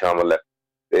ਨਾਂ ਵੀ ਸ਼ਾਮਲ ਹੈ,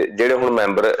 ਤੇ ਜਿਹੜੇ ਹੁਣ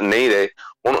ਮੈਂਬਰ ਨਹੀਂ ਰਹੇ।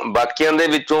 ਹੁਣ ਬਾਕੀਆਂ ਦੇ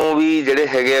ਵਿੱਚੋਂ ਵੀ ਜਿਹੜੇ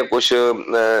ਹੈਗੇ ਆ ਕੁਛ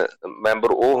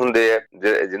ਮੈਂਬਰ ਉਹ ਹੁੰਦੇ ਆ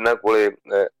ਜਿਨ੍ਹਾਂ ਕੋਲੇ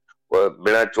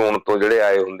ਬਿਨਾਂ ਚੋਣ ਤੋਂ ਜਿਹੜੇ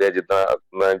ਆਏ ਹੁੰਦੇ ਆ, ਜਿੱਦਾਂ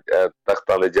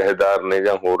ਤਖਤਾਂ ਦੇ ਜਹੇਦਾਰ ਨੇ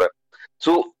ਜਾਂ ਹੋਰ।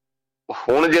 ਸੋ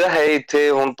ਹੁਣ ਜਿਹੜਾ ਹੈ ਇੱਥੇ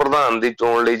ਹੁਣ ਪ੍ਰਧਾਨ ਦੀ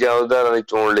ਚੋਣ ਲਈ ਜਾਂ ਅਹੁਦੇਦਾਰਾਂ ਦੀ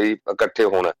ਚੋਣ ਲਈ ਇਕੱਠੇ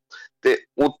ਹੋਣਾ, ਤੇ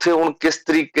ਉੱਥੇ ਹੁਣ ਕਿਸ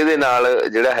ਤਰੀਕੇ ਦੇ ਨਾਲ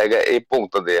ਜਿਹੜਾ ਹੈਗਾ ਇਹ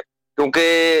ਭੁਗਤਦੇ ਆ, ਕਿਉਂਕਿ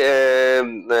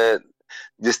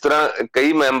ਜਿਸ ਤਰ੍ਹਾਂ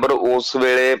ਕਈ ਮੈਂਬਰ ਉਸ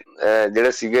ਵੇਲੇ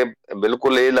ਜਿਹੜੇ ਸੀਗੇ,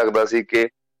 ਬਿਲਕੁਲ ਇਹ ਲੱਗਦਾ ਸੀ ਕਿ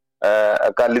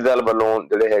ਅਕਾਲੀ ਦਲ ਵੱਲੋਂ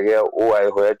ਜਿਹੜੇ ਹੈਗੇ ਆ ਉਹ ਆਏ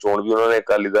ਹੋਏ ਆ, ਚੋਣ ਵੀ ਉਹਨਾਂ ਨੇ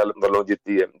ਅਕਾਲੀ ਦਲ ਵੱਲੋਂ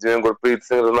ਜਿੱਤੀ ਹੈ। ਜਿਵੇਂ ਗੁਰਪ੍ਰੀਤ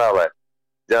ਸਿੰਘ ਰੰਧਾਵਾ ਹੈ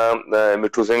ਜਾਂ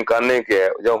ਮਿੱਠੂ ਸਿੰਘ ਕਾਹਨੇਕੇ ਹੈ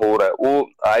ਜਾਂ ਹੋਰ ਹੈ, ਉਹ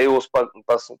ਆਏ ਉਸ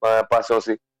ਪਾਸੋਂ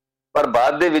ਸੀ, ਪਰ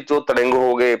ਬਾਅਦ ਦੇ ਵਿੱਚ ਉਹ ਤੜਿੰਗ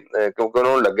ਹੋ ਗਏ, ਕਿਉਂਕਿ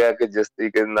ਉਹਨਾਂ ਨੂੰ ਲੱਗਿਆ ਕਿ ਜਿਸ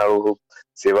ਤਰੀਕੇ ਨਾਲ ਉਹ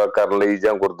ਸੇਵਾ ਕਰਨ ਲਈ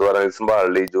ਜਾਂ ਗੁਰਦੁਆਰਾ ਦੀ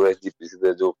ਸੰਭਾਲ ਲਈ ਜੋ SGPC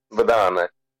ਦੇ ਜੋ ਵਿਧਾਨ ਹੈ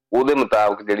ਉਹਦੇ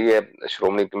ਮੁਤਾਬਕ ਜਿਹੜੀ ਹੈ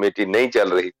ਸ਼੍ਰੋਮਣੀ ਕਮੇਟੀ ਨਹੀਂ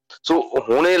ਚੱਲ ਰਹੀ। ਸੋ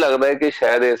ਹੁਣ ਇਹ ਲੱਗਦਾ ਹੈ ਕਿ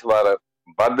ਸ਼ਾਇਦ ਇਸ ਵਾਰ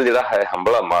ਵੱਧ ਜਿਹੜਾ ਹੈ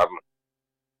ਹੰਭਲਾ ਮਾਰਨ,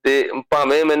 ਤੇ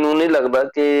ਭਾਵੇਂ ਮੈਨੂੰ ਨਹੀਂ ਲੱਗਦਾ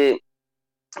ਕਿ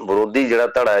ਵਿਰੋਧੀ ਜਿਹੜਾ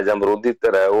ਧੜਾ ਹੈ ਜਾਂ ਵਿਰੋਧੀ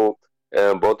ਧਿਰ ਹੈ ਉਹ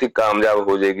ਬਹੁਤੀ ਕਾਮਯਾਬ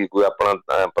ਹੋ ਜਾਏਗੀ ਕੋਈ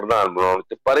ਆਪਣਾ ਪ੍ਰਧਾਨ ਬਣਾਉਣ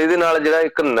ਚ, ਪਰ ਇਹਦੇ ਨਾਲ ਜਿਹੜਾ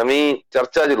ਇੱਕ ਨਵੀਂ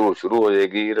ਚਰਚਾ ਜ਼ਰੂਰ ਸ਼ੁਰੂ ਹੋ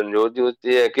ਜਾਏਗੀ ਰਣਜੋਤ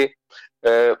ਜੀ। ਇਹ ਹੈ ਕਿ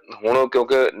ਹੁਣ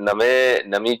ਕਿਉਂਕਿ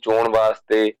ਨਵੀਂ ਚੋਣ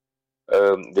ਵਾਸਤੇ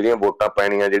ਜਿਹੜੀਆਂ ਵੋਟਾਂ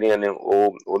ਪੈਣੀਆਂ ਜਿਹੜੀਆਂ ਨੇ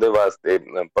ਉਹ ਉਹਦੇ ਵਾਸਤੇ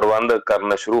ਪ੍ਰਬੰਧ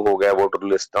ਕਰਨਾ ਸ਼ੁਰੂ ਹੋ ਗਿਆ, ਵੋਟਰ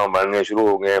ਲਿਸਟਾਂ ਬਣਨੀਆਂ ਸ਼ੁਰੂ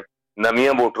ਹੋ ਗਈਆਂ,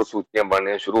 ਨਵੀਆਂ ਵੋਟਰ ਸੂਚੀਆਂ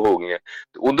ਬਣਨੀਆਂ ਸ਼ੁਰੂ ਹੋ ਗਈਆਂ।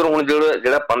 ਤੇ ਉਧਰ ਹੁਣ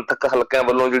ਜਿਹੜਾ ਪੰਥਕ ਹਲਕਿਆਂ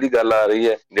ਵੱਲੋਂ ਜਿਹੜੀ ਗੱਲ ਆ ਰਹੀ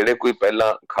ਹੈ, ਜਿਹੜੇ ਕੋਈ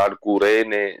ਪਹਿਲਾਂ ਖਾੜਕੂ ਰਹੇ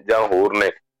ਨੇ ਜਾਂ ਹੋਰ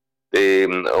ਨੇ, ਤੇ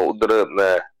ਉਧਰ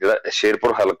ਜਿਹੜਾ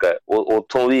ਸ਼ੇਰਪੁਰ ਹਲਕਾ ਹੈ ਉਹ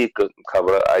ਉੱਥੋਂ ਵੀ ਇੱਕ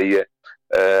ਖਬਰ ਆਈ ਹੈ,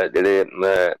 ਜਿਹੜੇ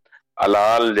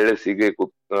ਅਲਾਲ ਜਿਹੜੇ ਸੀਗੇ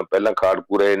ਪਹਿਲਾਂ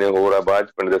ਖਾੜਕੂ ਰਹੇ ਨੇ ਹੋਰ ਆ, ਬਾਅਦ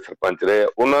ਚ ਪਿੰਡ ਦੇ ਸਰਪੰਚ ਰਹੇ,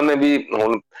 ਉਹਨਾਂ ਨੇ ਵੀ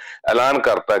ਹੁਣ ਐਲਾਨ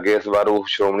ਕਰਤਾ ਕਿ ਇਸ ਵਾਰ ਉਹ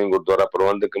ਸ਼੍ਰੋਮਣੀ ਗੁਰਦੁਆਰਾ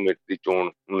ਪ੍ਰਬੰਧਕ ਕਮੇਟੀ ਦੀ ਚੋਣ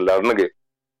ਲੜਨਗੇ।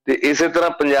 ਤੇ ਇਸੇ ਤਰ੍ਹਾਂ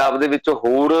ਪੰਜਾਬ ਦੇ ਵਿੱਚ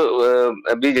ਹੋਰ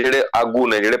ਵੀ ਜਿਹੜੇ ਆਗੂ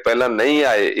ਨੇ ਜਿਹੜੇ ਪਹਿਲਾਂ ਨਹੀਂ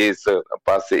ਆਏ ਇਸ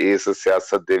ਪਾਸੇ, ਇਸ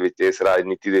ਸਿਆਸਤ ਦੇ ਵਿੱਚ, ਇਸ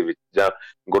ਰਾਜਨੀਤੀ ਦੇ ਵਿੱਚ ਜਾਂ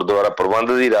ਗੁਰਦੁਆਰਾ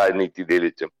ਪ੍ਰਬੰਧ ਦੀ ਰਾਜਨੀਤੀ ਦੇ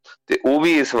ਵਿੱਚ, ਤੇ ਉਹ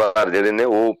ਵੀ ਇਸ ਵਾਰ ਜਿਹੜੇ ਨੇ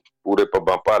ਉਹ ਪੂਰੇ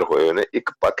ਪੱਬਾਂ ਭਾਰ ਹੋਏ ਨੇ।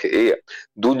 ਇੱਕ ਪੱਖ ਇਹ ਆ।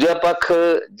 ਦੂਜਾ ਪੱਖ,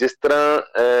 ਜਿਸ ਤਰ੍ਹਾਂ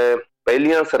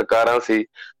ਪਹਿਲੀਆਂ ਸਰਕਾਰਾਂ ਸੀ,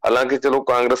 ਹਾਲਾਂਕਿ ਚਲੋ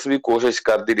ਕਾਂਗਰਸ ਵੀ ਕੋਸ਼ਿਸ਼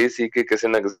ਕਰਦੀ ਰਹੀ ਸੀ ਕਿ ਕਿਸੇ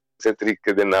ਨਾ ਕਿਸੇ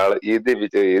ਤਰੀਕੇ ਦੇ ਨਾਲ ਇਹਦੇ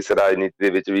ਵਿੱਚ, ਇਸ ਰਾਜਨੀਤੀ ਦੇ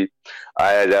ਵਿੱਚ ਵੀ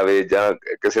ਆਇਆ ਜਾਵੇ, ਜਾਂ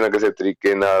ਕਿਸੇ ਨਾ ਕਿਸੇ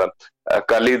ਤਰੀਕੇ ਨਾਲ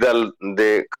ਅਕਾਲੀ ਦਲ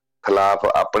ਦੇ ਖਿਲਾਫ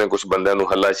ਆਪਣੇ ਕੁਝ ਬੰਦਿਆਂ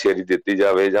ਨੂੰ ਹੱਲਾਸ਼ੇਰੀ ਦਿੱਤੀ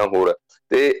ਜਾਵੇ ਜਾਂ ਹੋਰ।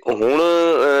 ਤੇ ਹੁਣ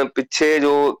ਪਿੱਛੇ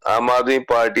ਜੋ ਆਮ ਆਦਮੀ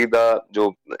ਪਾਰਟੀ ਦਾ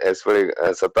ਜੋ ਇਸ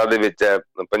ਵੇਲੇ ਸੱਤਾ ਦੇ ਵਿੱਚ ਹੈ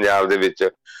ਪੰਜਾਬ ਦੇ ਵਿੱਚ,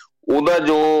 ਉਹਦਾ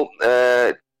ਜੋ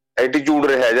ਐਟੀਟਿਊਡ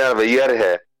ਰਿਹਾ ਜਾਂ ਰਵੱਈਆ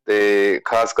ਰਿਹਾ, ਤੇ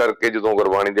ਖਾਸ ਕਰਕੇ ਜਦੋਂ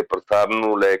ਗੁਰਬਾਣੀ ਦੇ ਪ੍ਰਸਾਰਨ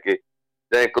ਨੂੰ ਲੈ ਕੇ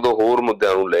ਜਾਂ ਇੱਕ ਦੋ ਹੋਰ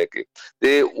ਮੁੱਦਿਆਂ ਨੂੰ ਲੈ ਕੇ,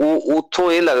 ਤੇ ਉਹ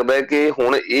ਉੱਥੋਂ ਇਹ ਲੱਗਦਾ ਹੈ ਕਿ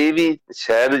ਹੁਣ ਇਹ ਵੀ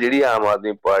ਸ਼ਾਇਦ ਜਿਹੜੀ ਆਮ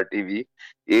ਆਦਮੀ ਪਾਰਟੀ ਵੀ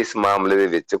ਇਸ ਮਾਮਲੇ ਦੇ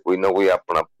ਵਿੱਚ ਕੋਈ ਨਾ ਕੋਈ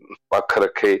ਆਪਣਾ ਪੱਖ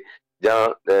ਰੱਖੇ, ਜਾਂ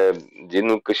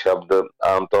ਜਿਹਨੂੰ ਇੱਕ ਸ਼ਬਦ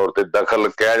ਆਮ ਤੌਰ ਤੇ ਦਖਲ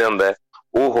ਕਿਹਾ ਜਾਂਦਾ ਹੈ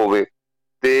ਉਹ ਹੋਵੇ।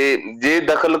 ਤੇ ਜੇ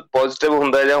ਦਖਲ ਪੋਜ਼ਿਟਿਵ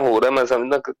ਹੁੰਦਾ ਜਾਂ ਹੋਰ ਹੈ, ਮੈਂ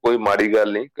ਸਮਝਦਾ ਕਿ ਕੋਈ ਮਾੜੀ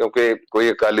ਗੱਲ ਨਹੀਂ, ਕਿਉਂਕਿ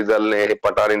ਕੋਈ ਅਕਾਲੀ ਦਲ ਨੇ ਇਹ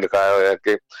ਪਟਾ ਨਹੀਂ ਦਿਖਾਇਆ ਹੋਇਆ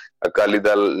ਕਿ ਅਕਾਲੀ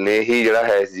ਦਲ ਨੇ ਹੀ ਜਿਹੜਾ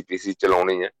ਹੈ SGPC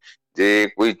ਚਲਾਉਣੀ ਹੈ। ਜੇ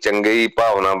ਕੋਈ ਚੰਗੀ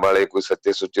ਭਾਵਨਾ ਵਾਲੇ, ਕੋਈ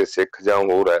ਸੱਚੇ ਸੁੱਚੇ ਸਿੱਖ ਜਾਂ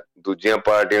ਹੋਰ ਹੈ, ਦੂਜੀਆਂ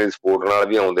ਪਾਰਟੀਆਂ ਦੀ ਸਪੋਰਟ ਨਾਲ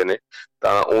ਵੀ ਆਉਂਦੇ ਨੇ,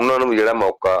 ਤਾਂ ਉਹਨਾਂ ਨੂੰ ਵੀ ਜਿਹੜਾ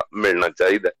ਮੌਕਾ ਮਿਲਣਾ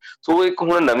ਚਾਹੀਦਾ। ਸੋ ਇੱਕ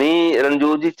ਹੁਣ ਨਵੀਂ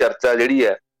ਰਣਜੋਤ ਜੀ ਚਰਚਾ ਜਿਹੜੀ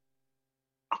ਹੈ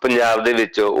ਪੰਜਾਬ ਦੇ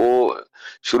ਵਿੱਚ ਉਹ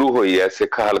ਸ਼ੁਰੂ ਹੋਈ ਹੈ,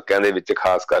 ਸਿੱਖ ਹਲਕਿਆਂ ਦੇ ਵਿੱਚ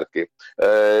ਖਾਸ ਕਰਕੇ।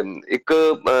 ਇੱਕ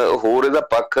ਹੋਰ ਇਹਦਾ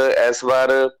ਪੱਖ, ਇਸ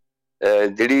ਵਾਰ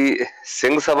ਜਿਹੜੀ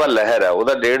ਸਿੰਘ ਸਭਾ ਲਹਿਰ ਹੈ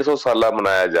ਉਹਦਾ 150 ਸਾਲਾ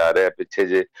ਮਨਾਇਆ ਜਾ ਰਿਹਾ। ਪਿੱਛੇ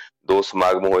ਜੇ 2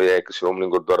 ਸਮਾਗਮ ਹੋਏ ਆ, ਇੱਕ ਸ਼੍ਰੋਮਣੀ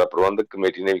ਗੁਰਦੁਆਰਾ ਪ੍ਰਬੰਧਕ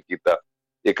ਕਮੇਟੀ ਨੇ ਵੀ ਕੀਤਾ,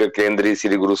 ਇੱਕ ਕੇਂਦਰੀ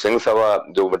ਸ੍ਰੀ ਗੁਰੂ ਸਿੰਘ ਸਭਾ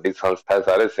ਜੋ ਵੱਡੀ ਸੰਸਥਾ ਹੈ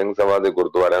ਸਾਰੇ ਸਿੰਘ ਸਭਾ ਦੇ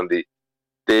ਗੁਰਦੁਆਰਿਆਂ ਦੀ,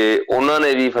 ਤੇ ਉਹਨਾਂ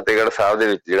ਨੇ ਵੀ ਫਤਿਹਗੜ੍ਹ ਸਾਹਿਬ ਦੇ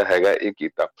ਵਿੱਚ ਜਿਹੜਾ ਹੈਗਾ ਇਹ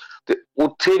ਕੀਤਾ। ਤੇ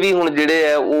ਉੱਥੇ ਵੀ ਹੁਣ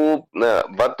ਜਿਹੜੇ ਆ ਉਹ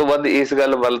ਵੱਧ ਤੋਂ ਵੱਧ ਇਸ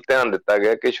ਗੱਲ ਵੱਲ ਧਿਆਨ ਦਿੱਤਾ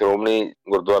ਗਿਆ ਕਿ ਸ਼੍ਰੋਮਣੀ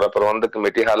ਗੁਰਦੁਆਰਾ ਪ੍ਰਬੰਧਕ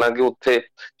ਕਮੇਟੀ, ਹਾਲਾਂਕਿ ਉੱਥੇ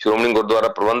ਸ਼੍ਰੋਮਣੀ ਗੁਰਦੁਆਰਾ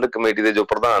ਪ੍ਰਬੰਧਕ ਕਮੇਟੀ ਦੇ ਜੋ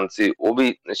ਪ੍ਰਧਾਨ ਸੀ ਉਹ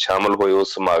ਵੀ ਸ਼ਾਮਲ ਹੋਏ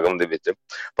ਉਸ ਸਮਾਗਮ ਦੇ ਵਿੱਚ,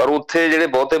 ਪਰ ਉੱਥੇ ਜਿਹੜੇ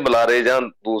ਬਹੁਤੇ ਬੁਲਾਰੇ ਜਾਂ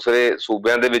ਦੂਸਰੇ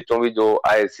ਸੂਬਿਆਂ ਦੇ ਵਿੱਚੋਂ ਵੀ ਜੋ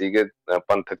ਆਏ ਸੀਗੇ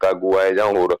ਪੰਥਕ ਆਗੂ ਆਏ ਜਾਂ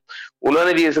ਹੋਰ, ਉਹਨਾਂ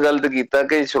ਨੇ ਵੀ ਇਸ ਗੱਲ ਤੇ ਕੀਤਾ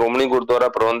ਕਿ ਸ਼੍ਰੋਮਣੀ ਗੁਰਦੁਆਰਾ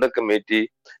ਪ੍ਰਬੰਧਕ ਕਮੇਟੀ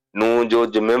ਨੂੰ ਜੋ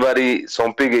ਜ਼ਿੰਮੇਵਾਰੀ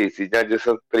ਸੌਂਪੀ ਗਈ ਸੀ, ਜਾਂ ਜਿਸ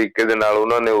ਤਰੀਕੇ ਦੇ ਨਾਲ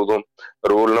ਉਹਨਾਂ ਨੇ ਉਦੋਂ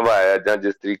ਰੋਲ ਨਿਭਾਇਆ, ਜਾਂ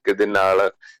ਜਿਸ ਤਰੀਕੇ ਦੇ ਨਾਲ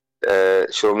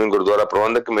ਸ਼੍ਰੋਮਣੀ ਗੁਰਦੁਆਰਾ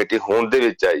ਪ੍ਰਬੰਧਕ ਕਮੇਟੀ ਹੋਂਦ ਦੇ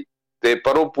ਵਿੱਚ ਆਈ, ਤੇ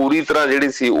ਪਰ ਉਹ ਪੂਰੀ ਤਰ੍ਹਾਂ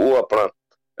ਜਿਹੜੀ ਸੀ ਉਹ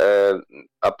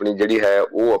ਆਪਣੀ ਜਿਹੜੀ ਹੈ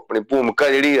ਉਹ ਆਪਣੀ ਭੂਮਿਕਾ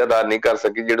ਜਿਹੜੀ ਅਦਾ ਨਹੀਂ ਕਰ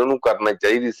ਸਕੀ ਜਿਹੜੀ ਉਹਨੂੰ ਕਰਨਾ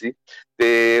ਚਾਹੀਦੀ ਸੀ।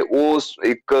 ਤੇ ਉਹ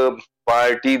ਇੱਕ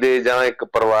ਪਾਰਟੀ ਦੇ ਜਾਂ ਇੱਕ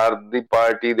ਪਰਿਵਾਰ ਦੀ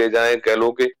ਪਾਰਟੀ ਦੇ ਜਾਂ ਇਹ ਕਹਿ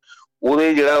ਲਓ ਕਿ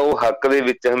ਉਹਦੇ ਜਿਹੜਾ ਉਹ ਹੱਕ ਦੇ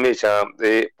ਵਿੱਚ ਹਮੇਸ਼ਾ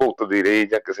ਤੇ ਭੁਗਤਦੀ ਰਹੀ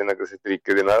ਜਾਂ ਕਿਸੇ ਨਾ ਕਿਸੇ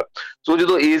ਤਰੀਕੇ ਦੇ ਨਾਲ। ਸੋ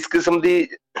ਜਦੋਂ ਇਸ ਕਿਸਮ ਦੀ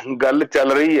ਗੱਲ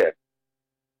ਚੱਲ ਰਹੀ ਹੈ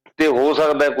ਤੇ ਹੋ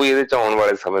ਸਕਦਾ ਕੋਈ ਇਹਦੇ ਚ ਆਉਣ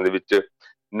ਵਾਲੇ ਸਮੇਂ ਦੇ ਵਿੱਚ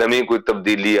ਨਵੀਂ ਕੋਈ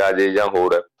ਤਬਦੀਲੀ ਆ ਜਾਏ ਜਾਂ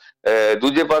ਹੋਰ।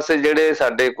 ਦੂਜੇ ਪਾਸੇ ਜਿਹੜੇ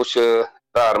ਸਾਡੇ ਕੁਛ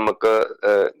ਧਾਰਮਿਕ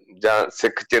ਜਾਂ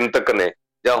ਸਿੱਖ ਚਿੰਤਕ ਨੇ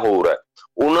ਜਾਂ ਹੋਰ ਹੈ,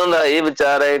 ਉਹਨਾਂ ਦਾ ਇਹ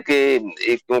ਵਿਚਾਰ ਹੈ ਕਿ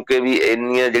ਇਹ ਕਿਉਂਕਿ ਵੀ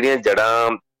ਇੰਨੀਆਂ ਜਿਹੜੀਆਂ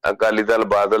ਜੜ੍ਹਾਂ ਅਕਾਲੀ ਦਲ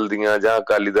ਬਾਦਲ ਦੀਆਂ ਜਾਂ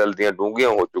ਅਕਾਲੀ ਦਲ ਦੀਆਂ ਡੂੰਘੀਆਂ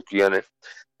ਹੋ ਚੁੱਕੀਆਂ ਨੇ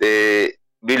ਤੇ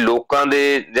ਵੀ ਲੋਕਾਂ ਦੇ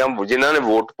ਜਾਂ ਜਿਨ੍ਹਾਂ ਨੇ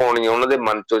ਵੋਟ ਪਾਉਣੀ ਆ ਉਹਨਾਂ ਦੇ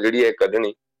ਮਨ ਚੋਂ ਜਿਹੜੀ ਹੈ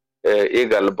ਕੱਢਣੀ ਇਹ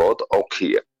ਗੱਲ ਬਹੁਤ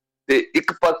ਔਖੀ ਹੈ। ਤੇ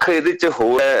ਇੱਕ ਪੱਖ ਇਹਦੇ ਚ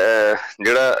ਹੋਰ ਹੈ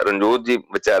ਜਿਹੜਾ ਰਣਜੋਤ ਜੀ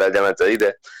ਵਿਚਾਰਿਆ ਜਾਣਾ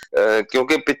ਚਾਹੀਦਾ,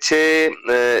 ਕਿਉਂਕਿ ਪਿੱਛੇ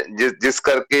ਜਿਸ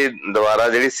ਕਰਕੇ ਦੁਬਾਰਾ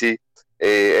ਜਿਹੜੀ ਸੀ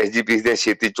SGPC ਦੀਆਂ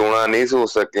ਛੇਤੀ ਚੋਣਾਂ ਨਹੀਂ ਸੀ ਹੋ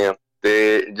ਸਕੀਆਂ ਤੇ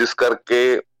ਜਿਸ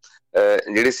ਕਰਕੇ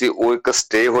ਜਿਹੜੀ ਸੀ ਉਹ ਇੱਕ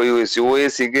ਸਟੇ ਹੋਈ ਸੀ, ਉਹ ਇਹ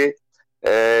ਸੀਗੇ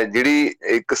ਜਿਹੜੀ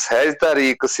ਇੱਕ ਸਹਿਜਧਾਰੀ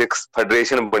ਇੱਕ ਸਿੱਖ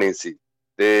ਫੈਡਰੇਸ਼ਨ ਬਣੀ ਸੀ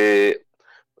ਤੇ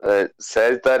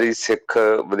ਸਹਿਜਧਾਰੀ ਸਿੱਖ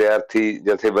ਵਿਦਿਆਰਥੀ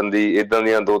ਜਥੇਬੰਦੀ ਏਦਾਂ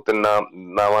ਦੀਆਂ 2-3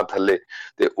 ਨਾਵਾਂ ਥੱਲੇ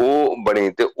ਤੇ ਉਹ ਬਣੀ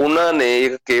ਤੇ ਉਹਨਾਂ ਨੇ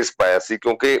ਇੱਕ ਕੇਸ ਪਾਇਆ ਸੀ,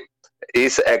 ਕਿਉਂਕਿ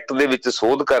ਇਸ ਐਕਟ ਦੇ ਵਿੱਚ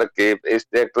ਸੋਧ ਕਰਕੇ, ਇਸ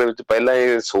ਐਕਟ ਦੇ ਵਿੱਚ ਪਹਿਲਾਂ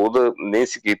ਇਹ ਸੋਧ ਨਹੀਂ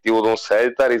ਸੀ ਕੀਤੀ, ਉਦੋਂ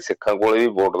ਸਹਿਜਧਾਰੀ ਸਿੱਖਾਂ ਕੋਲ ਵੀ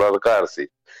ਵੋਟ ਦਾ ਅਧਿਕਾਰ ਸੀ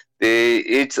ਤੇ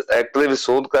ਇਸ ਐਕਟ ਦੇ ਵਿੱਚ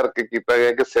ਸੋਧ ਕਰਕੇ ਕੀਤਾ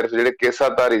ਗਿਆ ਕਿ ਸਿਰਫ ਜਿਹੜੇ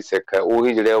ਕੇਸਾਧਾਰੀ ਸਿੱਖ ਹੈ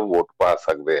ਉਹੀ ਜਿਹੜੇ ਉਹ ਵੋਟ ਪਾ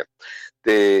ਸਕਦੇ ਆ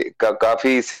ਤੇ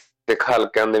ਕਾਫੀ ਸਿੱਖ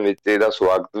ਹਲਕਿਆਂ ਦੇ ਵਿੱਚ ਇਹਦਾ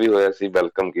ਸਵਾਗਤ ਵੀ ਹੋਇਆ ਸੀ,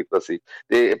 ਵੈਲਕਮ ਕੀਤਾ ਸੀ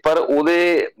ਤੇ ਪਰ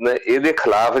ਇਹਦੇ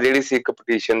ਖਿਲਾਫ ਜਿਹੜੀ ਸੀ ਇੱਕ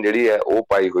ਪਟੀਸ਼ਨ ਜਿਹੜੀ ਹੈ ਉਹ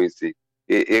ਪਾਈ ਹੋਈ ਸੀ।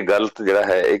 ਇਹ ਗਲਤ ਜਿਹੜਾ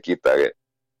ਹੈ ਇਹ ਕੀਤਾ ਗਿਆ।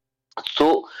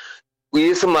 ਸੋ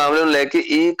ਇਸ ਮਾਮਲੇ ਨੂੰ ਲੈ ਕੇ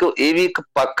ਇਹ ਵੀ ਇੱਕ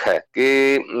ਪੱਖ ਹੈ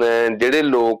ਕਿ ਜਿਹੜੇ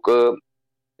ਲੋਕ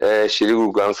ਸ਼੍ਰੀ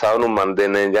ਗੁਰੂ ਗ੍ਰੰਥ ਸਾਹਿਬ ਨੂੰ ਮੰਨਦੇ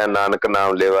ਨੇ ਜਾਂ ਨਾਨਕ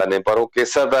ਨਾਮ ਲੇਵਾ ਨੇ ਪਰ ਉਹ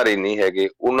ਕੇਸਾਧਾਰੀ ਨਹੀਂ ਹੈਗੇ,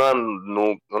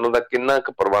 ਉਹਨਾਂ ਦਾ ਕਿੰਨਾ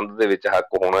ਕੁ ਪ੍ਰਬੰਧ ਦੇ ਵਿੱਚ ਹੱਕ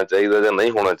ਹੋਣਾ ਚਾਹੀਦਾ ਜਾਂ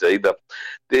ਨਹੀਂ ਹੋਣਾ ਚਾਹੀਦਾ।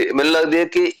 ਤੇ ਮੈਨੂੰ ਲੱਗਦਾ ਹੈ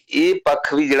ਕਿ ਇਹ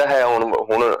ਪੱਖ ਵੀ ਜਿਹੜਾ ਹੈ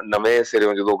ਹੁਣ ਨਵੇਂ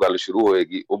ਸਿਰਿਓਂ ਜਦੋਂ ਗੱਲ ਸ਼ੁਰੂ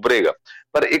ਹੋਏਗੀ ਉੱਭਰੇਗਾ।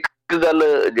 ਪਰ ਇੱਕ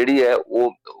ਗੱਲ ਜਿਹੜੀ ਹੈ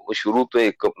ਉਹ ਸ਼ੁਰੂ ਤੋਂ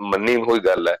ਇੱਕ ਮੰਨੀ ਹੋਈ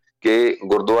ਗੱਲ ਹੈ ਕਿ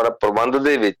ਗੁਰਦੁਆਰਾ ਪ੍ਰਬੰਧ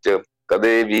ਦੇ ਵਿੱਚ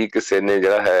ਕਦੇ ਵੀ ਕਿਸੇ ਨੇ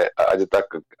ਜਿਹੜਾ ਹੈ ਅੱਜ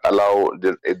ਤੱਕ ਅਲਾਓ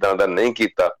ਏਦਾਂ ਦਾ ਨਹੀਂ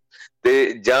ਕੀਤਾ ਤੇ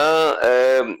ਜਾਂ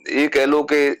ਇਹ ਕਹਿ ਲਓ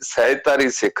ਕਿ ਸਹਿਜਧਾਰੀ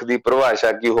ਸਿੱਖ ਦੀ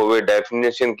ਪਰਿਭਾਸ਼ਾ ਕੀ ਹੋਵੇ,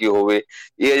 ਡੈਫੀਨੇਸ਼ਨ ਕੀ ਹੋਵੇ,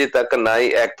 ਇਹ ਅਜੇ ਤੱਕ ਨਾ ਹੀ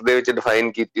ਐਕਟ ਦੇ ਵਿੱਚ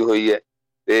ਡਿਫਾਈਨ ਕੀਤੀ ਹੋਈ ਹੈ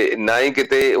ਤੇ ਨਾ ਹੀ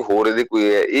ਕਿਤੇ ਹੋਰ ਇਹਦੀ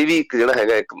ਕੋਈ ਹੈ। ਇਹ ਵੀ ਇੱਕ ਜਿਹੜਾ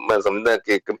ਹੈਗਾ ਇੱਕ ਮੈਂ ਸਮਝਦਾ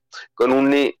ਕਿ ਇੱਕ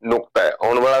ਕਾਨੂੰਨੀ ਨੁਕਤਾ ਹੈ।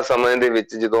 ਆਉਣ ਵਾਲਾ ਸਮੇਂ ਦੇ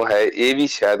ਵਿੱਚ ਜਦੋਂ ਹੈ ਇਹ ਵੀ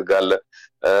ਸ਼ਾਇਦ ਗੱਲ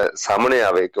ਸਾਹਮਣੇ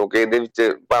ਆਵੇ, ਕਿਉਂਕਿ ਇਹਦੇ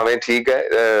ਵਿੱਚ ਭਾਵੇਂ ਠੀਕ ਹੈ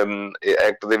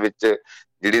ਐਕਟ ਦੇ ਵਿੱਚ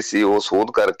ਜਿਹੜੀ ਸੀ ਉਹ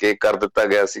ਸੋਧ ਕਰਕੇ ਕਰ ਦਿੱਤਾ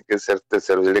ਗਿਆ ਸੀ ਕਿ ਸਿਰਫ ਤੇ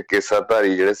ਸਿਰਫ ਜਿਹੜੇ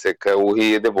ਕੇਸਾਧਾਰੀ ਜਿਹੜੇ ਸਿੱਖ ਹੈ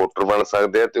ਉਹੀ ਇਹਦੇ ਵੋਟਰ ਬਣ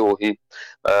ਸਕਦੇ ਆ ਤੇ ਉਹੀ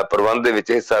ਪ੍ਰਬੰਧ ਦੇ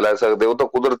ਵਿੱਚ ਹਿੱਸਾ ਲੈ ਸਕਦੇ। ਉਹ ਤਾਂ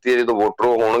ਕੁਦਰਤੀ ਹੈ, ਜਦੋਂ ਵੋਟਰ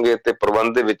ਹੋਣਗੇ ਤੇ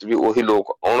ਪ੍ਰਬੰਧ ਦੇ ਵਿੱਚ ਵੀ ਉਹੀ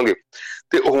ਲੋਕ ਆਉਣਗੇ।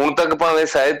 ਤੇ ਹੁਣ ਤੱਕ ਭਾਵੇਂ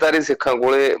ਸਹਿਜਧਾਰੀ ਸਿੱਖਾਂ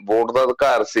ਕੋਲੇ ਵੋਟ ਦਾ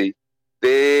ਅਧਿਕਾਰ ਸੀ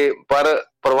ਤੇ ਪਰ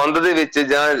ਪ੍ਰਬੰਧ ਦੇ ਵਿੱਚ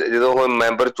ਜਾਂ ਜਦੋਂ ਉਹ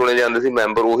ਮੈਂਬਰ ਚੁਣੇ ਜਾਂਦੇ ਸੀ,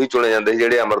 ਮੈਂਬਰ ਉਹੀ ਚੁਣੇ ਜਾਂਦੇ ਸੀ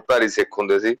ਜਿਹੜੇ ਅੰਮ੍ਰਿਤਧਾਰੀ ਸਿੱਖ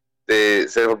ਹੁੰਦੇ ਸੀ ਤੇ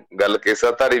ਸਿਰਫ ਗੱਲ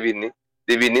ਕੇਸਾਧਾਰੀ ਵੀ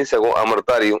ਨਹੀਂ ਸਗੋਂ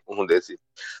ਅੰਮ੍ਰਿਤਧਾਰੀ ਹੁੰਦੇ ਸੀ।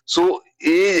 ਸੋ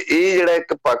ਇਹ ਜਿਹੜਾ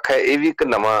ਇੱਕ ਪੱਖ ਹੈ ਇਹ ਵੀ ਇੱਕ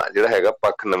ਨਵਾਂ ਜਿਹੜਾ ਹੈਗਾ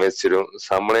ਪੱਖ ਨਵੇਂ ਸਿਰੋਂ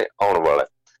ਸਾਹਮਣੇ ਆਉਣ ਵਾਲਾ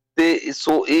ਤੇ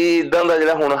ਸੋ ਇਹ ਇਦਾਂ ਦਾ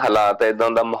ਜਿਹੜਾ ਹੁਣ ਹਾਲਾਤ ਹੈ, ਇਦਾਂ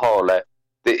ਦਾ ਮਾਹੌਲ ਹੈ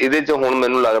ਤੇ ਇਹਦੇ ਚ ਹੁਣ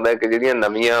ਮੈਨੂੰ ਲੱਗਦਾ ਕਿ ਜਿਹੜੀਆਂ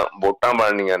ਨਵੀਆਂ ਵੋਟਾਂ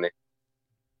ਬਣਨੀਆਂ ਨੇ,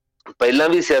 ਪਹਿਲਾਂ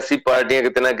ਵੀ ਸਿਆਸੀ ਪਾਰਟੀਆਂ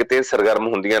ਕਿਤੇ ਨਾ ਕਿਤੇ ਸਰਗਰਮ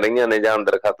ਹੁੰਦੀਆਂ ਰਹੀਆਂ ਨੇ ਜਾਂ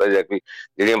ਅੰਦਰ ਖਾਤਾ ਜਾਂ ਕੋਈ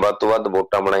ਜਿਹੜੀਆਂ ਵੱਧ ਤੋਂ ਵੱਧ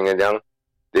ਵੋਟਾਂ ਬਣਾਈਆਂ ਜਾਣ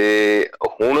ਤੇ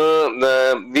ਹੁਣ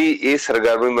ਵੀ ਇਹ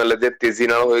ਸਰਗਰਮੀ ਮੈਨੂੰ ਲੱਗਦਾ ਤੇਜ਼ੀ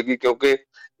ਨਾਲ ਹੋਏਗੀ, ਕਿਉਂਕਿ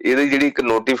ਇਹਦੀ ਜਿਹੜੀ ਇੱਕ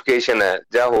ਨੋਟੀਫਿਕੇਸ਼ਨ ਹੈ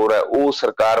ਜਾਂ ਹੋਰ ਹੈ ਉਹ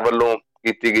ਸਰਕਾਰ ਵੱਲੋਂ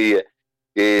ਕੀਤੀ ਗਈ ਹੈ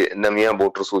ਕਿ ਨਵੀਆਂ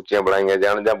ਵੋਟਰ ਸੂਚੀਆਂ ਬਣਾਈਆਂ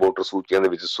ਜਾਣ ਜਾਂ ਵੋਟਰ ਸੂਚੀਆਂ ਦੇ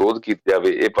ਵਿੱਚ ਸੋਧ ਕੀਤੀ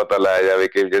ਜਾਵੇ। ਇਹ ਪਤਾ ਲਾਇਆ ਜਾਵੇ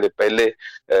ਕਿ ਜਿਹੜੇ ਪਹਿਲੇ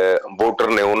ਵੋਟਰ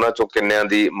ਨੇ ਉਹਨਾਂ ਚੋਂ ਕਿੰਨਿਆਂ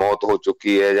ਦੀ ਮੌਤ ਹੋ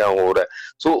ਚੁੱਕੀ ਹੈ ਜਾਂ ਹੋਰ ਹੈ।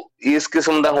 ਸੋ ਇਸ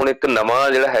ਕਿਸਮ ਦਾ ਹੁਣ ਇੱਕ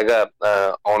ਨਵਾਂ ਜਿਹੜਾ ਹੈਗਾ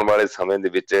ਆਉਣ ਵਾਲੇ ਸਮੇਂ ਦੇ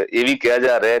ਵਿੱਚ ਇਹ ਵੀ ਕਿਹਾ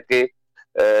ਜਾ ਰਿਹਾ ਕਿ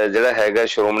ਜਿਹੜਾ ਹੈਗਾ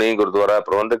ਸ਼੍ਰੋਮਣੀ ਗੁਰਦੁਆਰਾ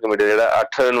ਪ੍ਰਬੰਧਕ ਕਮੇਟੀ ਜਿਹੜਾ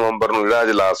 8 ਨਵੰਬਰ ਨੂੰ ਜਿਹੜਾ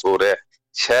ਇਜਲਾਸ ਹੋ ਰਿਹਾ,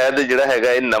 ਸ਼ਾਇਦ ਜਿਹੜਾ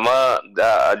ਹੈਗਾ ਇਹ ਨਵਾਂ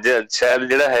ਅੱਜ ਸ਼ਾਇਦ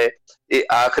ਜਿਹੜਾ ਹੈ ਇਹ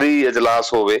ਆਖਰੀ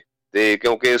ਇਜਲਾਸ ਹੋਵੇ ਤੇ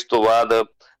ਕਿਉਂਕਿ ਇਸ ਤੋਂ ਬਾਅਦ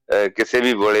ਕਿਸੇ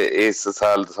ਵੀ ਵੇਲੇ ਇਸ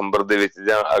ਸਾਲ ਦਸੰਬਰ ਦੇ ਵਿੱਚ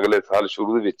ਜਾਂ ਅਗਲੇ ਸਾਲ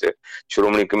ਸ਼ੁਰੂ ਦੇ ਵਿੱਚ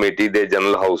ਸ਼੍ਰੋਮਣੀ ਕਮੇਟੀ ਦੇ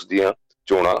ਜਨਰਲ ਹਾਊਸ ਦੀਆਂ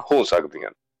ਚੋਣਾਂ ਹੋ ਸਕਦੀਆਂ।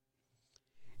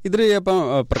 ਇੱਧਰ ਜੇ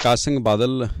ਆਪਾਂ ਪ੍ਰਕਾਸ਼ ਸਿੰਘ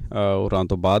ਬਾਦਲ ਹੋਰਾਂ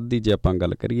ਤੋਂ ਬਾਅਦ ਦੀ ਜੇ ਆਪਾਂ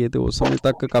ਗੱਲ ਕਰੀਏ ਤਾਂ ਉਸ ਸਮੇਂ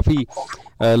ਤੱਕ ਕਾਫੀ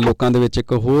ਲੋਕਾਂ ਦੇ ਵਿੱਚ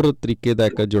ਇੱਕ ਹੋਰ ਤਰੀਕੇ ਦਾ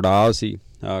ਇੱਕ ਜੁੜਾਅ ਸੀ,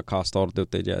 ਖਾਸ ਤੌਰ ਦੇ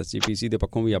ਉੱਤੇ ਜੇ SGPC ਦੇ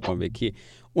ਪੱਖੋਂ ਵੀ ਆਪਾਂ ਵੇਖੀਏ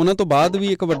ਉਹਨਾਂ ਤੋਂ ਬਾਅਦ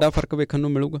ਵੀ ਇੱਕ ਵੱਡਾ ਫਰਕ ਵੇਖਣ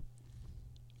ਨੂੰ ਮਿਲੂਗਾ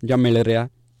ਜਾਂ ਮਿਲ ਰਿਹਾ?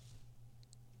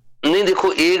 ਨਹੀਂ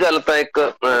ਦੇਖੋ, ਇਹ ਗੱਲ ਤਾਂ ਇੱਕ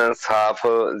ਸਾਫ਼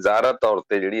ਜ਼ਾਹਰਾ ਤੌਰ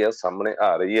ਤੇ ਜਿਹੜੀ ਹੈ ਸਾਹਮਣੇ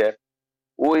ਆ ਰਹੀ ਹੈ।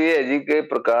 ਉਹ ਇਹ ਹੈ ਜੀ ਕਿ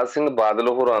ਪ੍ਰਕਾਸ਼ ਸਿੰਘ ਬਾਦਲ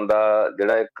ਹੋਰਾਂ ਦਾ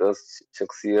ਜਿਹੜਾ ਇੱਕ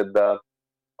ਸ਼ਖਸੀਅਤ ਦਾ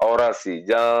ਔਰਾ ਸੀ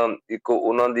ਜਾਂ ਇੱਕ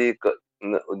ਉਹਨਾਂ ਦੀ ਇੱਕ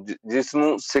ਜਿਸ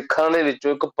ਨੂੰ ਸਿੱਖਾਂ ਦੇ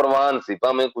ਵਿੱਚੋਂ ਇੱਕ ਪ੍ਰਵਾਨ ਸੀ,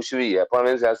 ਭਾਵੇਂ ਕੁਛ ਵੀ ਹੈ,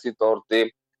 ਭਾਵੇਂ ਸਿਆਸੀ ਤੌਰ ਤੇ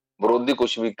ਵਿਰੋਧੀ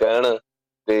ਕੁਛ ਵੀ ਕਹਿਣ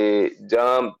ਤੇ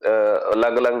ਜਾਂ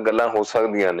ਅਲੱਗ-ਅਲੱਗ ਗੱਲਾਂ ਹੋ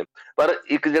ਸਕਦੀਆਂ ਨੇ, ਪਰ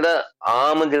ਇੱਕ ਜਿਹੜਾ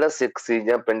ਆਮ ਜਿਹੜਾ ਸਿੱਖ ਸੀ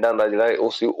ਜਾਂ ਪਿੰਡਾਂ ਦਾ ਜਿਹੜਾ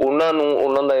ਉਹ ਸੀ, ਉਹਨਾਂ ਨੂੰ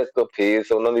ਉਹਨਾਂ ਦਾ ਇੱਕ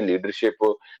ਫੇਸ, ਉਹਨਾਂ ਦੀ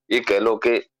ਲੀਡਰਸ਼ਿਪ, ਇਹ ਕਹਿ ਲਓ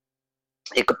ਕਿ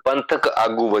ਇੱਕ ਪੰਥਕ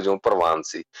ਆਗੂ ਵਜੋਂ ਪ੍ਰਵਾਨ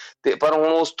ਸੀ। ਤੇ ਪਰ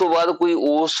ਹੁਣ ਉਸ ਤੋਂ ਬਾਅਦ ਕੋਈ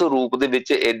ਉਸ ਰੂਪ ਦੇ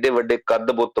ਵਿੱਚ ਏਡੇ ਵੱਡੇ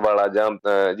ਕੱਦ ਬੁੱਤ ਵਾਲਾ ਜਾਂ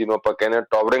ਜਿਹਨੂੰ ਆਪਾਂ ਕਹਿੰਦੇ ਹਾਂ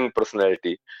ਟਾਵਰਿੰਗ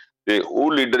ਪਰਸਨੈਲਿਟੀ, ਤੇ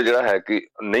ਉਹ ਲੀਡਰ ਜਿਹੜਾ ਹੈ ਕਿ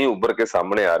ਨਹੀਂ ਉੱਭਰ ਕੇ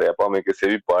ਸਾਹਮਣੇ ਆ ਰਿਹਾ, ਭਾਵੇਂ ਕਿਸੇ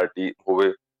ਵੀ ਪਾਰਟੀ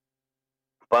ਹੋਵੇ,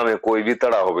 ਭਾਵੇਂ ਕੋਈ ਵੀ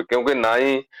ਧੜਾ ਹੋਵੇ, ਕਿਉਂਕਿ ਨਾ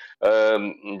ਹੀ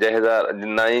ਜਥੇਦਾਰ,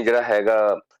 ਨਾ ਹੀ ਜਿਹੜਾ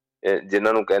ਹੈਗਾ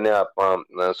ਜਿਨ੍ਹਾਂ ਨੂੰ ਕਹਿੰਦੇ ਆ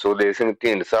ਆਪਾਂ ਸੁਖਦੇਵ ਸਿੰਘ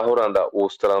ਢੀਂਡਸਾ ਹੋਰਾਂ ਦਾ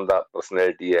ਉਸ ਤਰ੍ਹਾਂ ਦਾ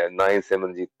ਪਰਸਨੈਲਿਟੀ ਹੈ, ਨਾ ਹੀ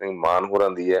ਸਿਮਰਨਜੀਤ ਸਿੰਘ ਮਾਨ ਹੋਰਾਂ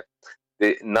ਦੀ ਹੈ,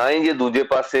 ਤੇ ਨਾ ਹੀ ਜੇ ਦੂਜੇ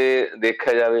ਪਾਸੇ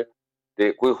ਦੇਖਿਆ ਜਾਵੇ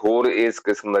ਤੇ ਕੋਈ ਹੋਰ ਇਸ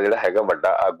ਕਿਸਮ ਦਾ ਜਿਹੜਾ ਹੈਗਾ ਵੱਡਾ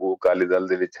ਆਗੂ ਅਕਾਲੀ ਦਲ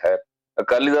ਦੇ ਵਿੱਚ ਹੈ।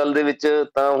 ਅਕਾਲੀ ਦਲ ਦੇ ਵਿੱਚ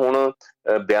ਤਾਂ ਹੁਣ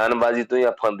ਬਿਆਨਬਾਜ਼ੀ ਤੋਂ ਹੀ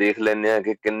ਆਪਾਂ ਦੇਖ ਲੈਂਦੇ ਹਾਂ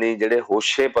ਕਿ ਕਿੰਨੀ ਜਿਹੜੇ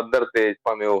ਹੋਸ਼ੇ ਪੱਧਰ ਤੇ,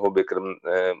 ਭਾਵੇਂ ਉਹ ਬਿਕਰਮ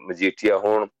ਮਜੀਠੀਆ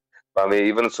ਹੋਣ, ਭਾਵੇਂ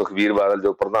ਈਵਨ ਸੁਖਬੀਰ ਬਾਦਲ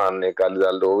ਜੋ ਪ੍ਰਧਾਨ ਨੇ ਅਕਾਲੀ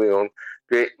ਦਲ ਦੇ ਉਹ ਵੀ ਹੋਣ,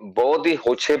 ਕਿ ਬਹੁਤ ਹੀ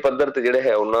ਹੋਛੇ ਪੱਧਰ ਤੇ ਜਿਹੜੇ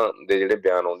ਹੈ ਉਹਨਾਂ ਦੇ ਜਿਹੜੇ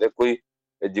ਬਿਆਨ ਆਉਂਦੇ, ਕੋਈ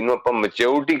ਜਿਹਨੂੰ ਆਪਾਂ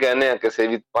ਮੈਚਿਓਰਿਟੀ ਕਹਿੰਦੇ ਆ ਕਿਸੇ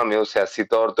ਵੀ, ਭਾਵੇਂ ਉਹ ਸਿਆਸੀ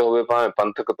ਤੌਰ ਤੇ ਹੋਵੇ, ਭਾਵੇਂ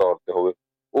ਪੰਥਕ ਤੌਰ ਤੇ ਹੋਵੇ,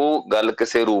 ਉਹ ਗੱਲ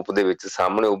ਕਿਸੇ ਰੂਪ ਦੇ ਵਿੱਚ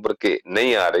ਸਾਹਮਣੇ ਉੱਭਰ ਕੇ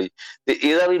ਨਹੀਂ ਆ ਰਹੀ। ਤੇ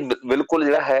ਇਹਦਾ ਵੀ ਬਿਲਕੁਲ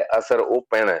ਜਿਹੜਾ ਹੈ ਅਸਰ ਉਹ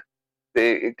ਪੈਣਾ,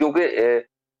 ਤੇ ਕਿਉਂਕਿ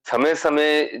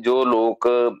ਸਮੇਂ-ਸਮੇਂ ਜੋ ਲੋਕ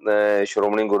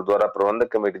ਸ਼੍ਰੋਮਣੀ ਗੁਰਦੁਆਰਾ ਪ੍ਰਬੰਧਕ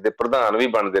ਕਮੇਟੀ ਦੇ ਪ੍ਰਧਾਨ ਵੀ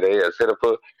ਬਣਦੇ ਰਹੇ ਆ, ਸਿਰਫ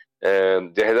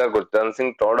ਜਥੇਦਾਰ ਗੁਰਚਰਨ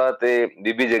ਸਿੰਘ ਟੌਹੜਾ ਤੇ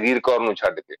ਬੀਬੀ ਜਗੀਰ ਕੌਰ ਨੂੰ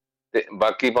ਛੱਡ ਕੇ, ਤੇ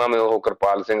ਬਾਕੀ ਭਾਵੇਂ ਉਹ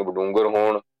ਕਿਰਪਾਲ ਸਿੰਘ ਬਡੂੰਗਰ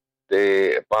ਹੋਣ,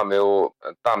 ਤੇ ਭਾਵੇਂ ਉਹ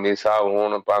ਧਾਮੀ ਸਾਹਿਬ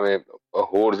ਹੋਣ, ਭਾਵੇਂ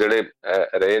ਹੋਰ ਜਿਹੜੇ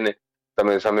ਰਹੇ ਨੇ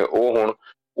ਸਮੇਂ-ਸਮੇਂ ਉਹ ਹੋਣ,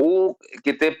 ਉਹ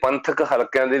ਕਿਤੇ ਪੰਥਕ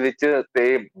ਹਲਕਿਆਂ ਦੇ ਵਿੱਚ,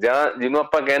 ਤੇ ਜਾਂ ਜਿਹਨੂੰ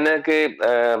ਆਪਾਂ ਕਹਿੰਦੇ ਹਾਂ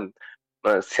ਕਿ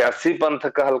ਸਿਆਸੀ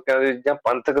ਪੰਥਕ ਹਲਕਿਆਂ ਦੇ ਵਿੱਚ ਜਾਂ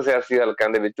ਪੰਥਕ ਸਿਆਸੀ ਹਲਕਿਆਂ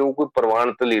ਦੇ ਵਿੱਚ ਉਹ ਕੋਈ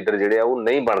ਪ੍ਰਵਾਨਿਤ ਲੀਡਰ ਜਿਹੜੇ ਆ ਉਹ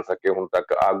ਨਹੀਂ ਬਣ ਸਕੇ, ਹੁਣ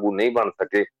ਤੱਕ ਆਗੂ ਨਹੀਂ ਬਣ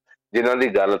ਸਕੇ, ਜਿਨ੍ਹਾਂ ਦੀ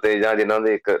ਗੱਲ ਤੇ ਜਾਂ ਜਿਨ੍ਹਾਂ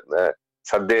ਦੇ ਇੱਕ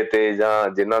ਸੱਦੇ ਤੇ ਜਾਂ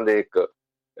ਜਿਨ੍ਹਾਂ ਦੇ ਇੱਕ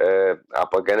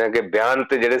ਆਪਾਂ ਕਹਿੰਦੇ ਹਾਂ ਕਿ ਬਿਆਨ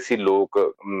ਤੇ ਜਿਹੜੇ ਸੀ ਲੋਕ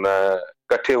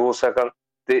ਇਕੱਠੇ ਹੋ ਸਕਣ,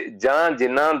 ਤੇ ਜਾਂ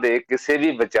ਜਿਨ੍ਹਾਂ ਦੇ ਕਿਸੇ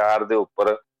ਵੀ ਵਿਚਾਰ ਦੇ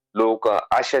ਉੱਪਰ ਲੋਕ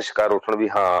ਆਸ਼ਾ ਸ਼ਿਕਾਰ ਉੱਠਣ ਵੀ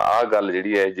ਹਾਂ ਆਹ ਗੱਲ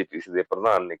ਜਿਹੜੀ ਹੈ SGPC ਦੇ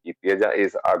ਪ੍ਰਧਾਨ ਨੇ ਕੀਤੀ ਹੈ ਜਾਂ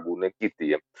ਇਸ ਆਗੂ ਨੇ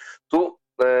ਕੀਤੀ ਹੈ। ਸੋ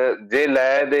ਜੇ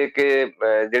ਲੈ ਦੇ ਕੇ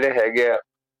ਜਿਹੜੇ ਹੈਗੇ ਆ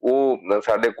ਉਹ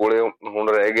ਸਾਡੇ ਕੋਲੇ ਹੁਣ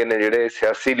ਰਹਿ ਗਏ ਨੇ ਜਿਹੜੇ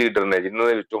ਸਿਆਸੀ ਲੀਡਰ ਨੇ, ਜਿਨ੍ਹਾਂ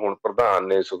ਦੇ ਵਿੱਚੋਂ ਹੁਣ ਪ੍ਰਧਾਨ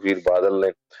ਨੇ ਸੁਖਬੀਰ ਬਾਦਲ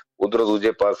ਨੇ, ਉਧਰੋਂ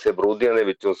ਦੂਜੇ ਪਾਸੇ ਵਿਰੋਧੀਆਂ ਦੇ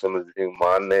ਵਿੱਚੋਂ ਸਿਮਰਜੀਤ ਸਿੰਘ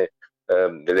ਮਾਨ ਨੇ,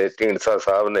 ਜਿਹੜੇ ਢੀਂਡਸਾ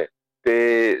ਸਾਹਿਬ ਨੇ,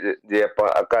 ਤੇ ਜੇ ਆਪਾਂ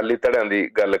ਅਕਾਲੀ ਧੜਿਆਂ ਦੀ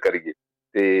ਗੱਲ ਕਰੀਏ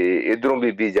ਤੇ ਇਧਰੋਂ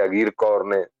ਬੀਬੀ ਜਾਗੀਰ ਕੌਰ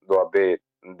ਨੇ ਦੁਆਬੇ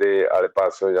ਦੇ ਆਲੇ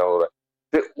ਪਾਸੇ ਜਾਂ ਹੋਰ,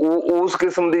 ਤੇ ਉਹ ਉਸ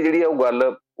ਕਿਸਮ ਦੀ ਜਿਹੜੀ ਆ ਉਹ ਗੱਲ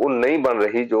ਉਹ ਨਹੀਂ ਬਣ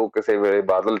ਰਹੀ ਜੋ ਕਿਸੇ ਵੇਲੇ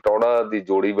ਬਾਦਲ ਟੌਹੜਾ ਦੀ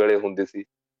ਜੋੜੀ ਵੇਲੇ ਹੁੰਦੀ ਸੀ,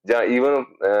 ਜਾਂ ਈਵਨ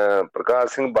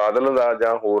ਪ੍ਰਕਾਸ਼ ਸਿੰਘ ਬਾਦਲ ਦਾ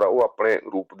ਜਾਂ ਹੋਰ ਆ ਉਹ ਆਪਣੇ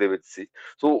ਰੂਪ ਦੇ ਵਿੱਚ ਸੀ।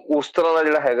 ਸੋ ਉਸ ਤਰ੍ਹਾਂ ਦਾ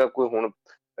ਜਿਹੜਾ ਹੈਗਾ ਕੋਈ ਹੁਣ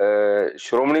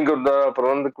ਸ਼੍ਰੋਮਣੀ ਗੁਰਦੁਆਰਾ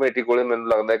ਪ੍ਰਬੰਧਕ ਕਮੇਟੀ ਕੋਲੇ ਮੈਨੂੰ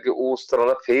ਲੱਗਦਾ ਕਿ ਉਸ ਤਰ੍ਹਾਂ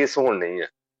ਦਾ ਫੇਸ ਹੁਣ ਨਹੀਂ ਹੈ।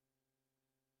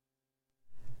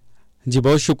 ਜੀ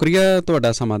ਬਹੁਤ ਸ਼ੁਕਰੀਆ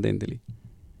ਤੁਹਾਡਾ ਸਮਾਂ ਦੇਣ ਦੇ ਲਈ।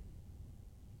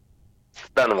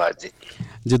 ਧੰਨਵਾਦ ਜੀ।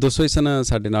 ਜੀ ਦੋਸਤੋ, ਇਸ ਸਨ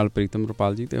ਸਾਡੇ ਨਾਲ ਪ੍ਰੀਤਮ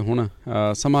ਰੁਪਾਲ ਜੀ, ਤੇ ਹੁਣ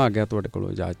ਸਮਾਂ ਆ ਗਿਆ ਤੁਹਾਡੇ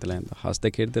ਕੋਲੋਂ ਇਜਾਜ਼ਤ ਲੈਣ ਦਾ।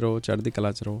 ਹੱਸਦੇ ਖੇਡਦੇ ਰਹੋ, ਚੜ੍ਹਦੀ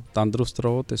ਕਲਾ 'ਚ ਰਹੋ, ਤੰਦਰੁਸਤ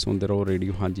ਰਹੋ, ਤੇ ਸੁਣਦੇ ਰਹੋ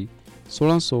ਰੇਡੀਓ ਹਾਂਜੀ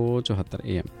 1674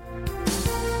 AM।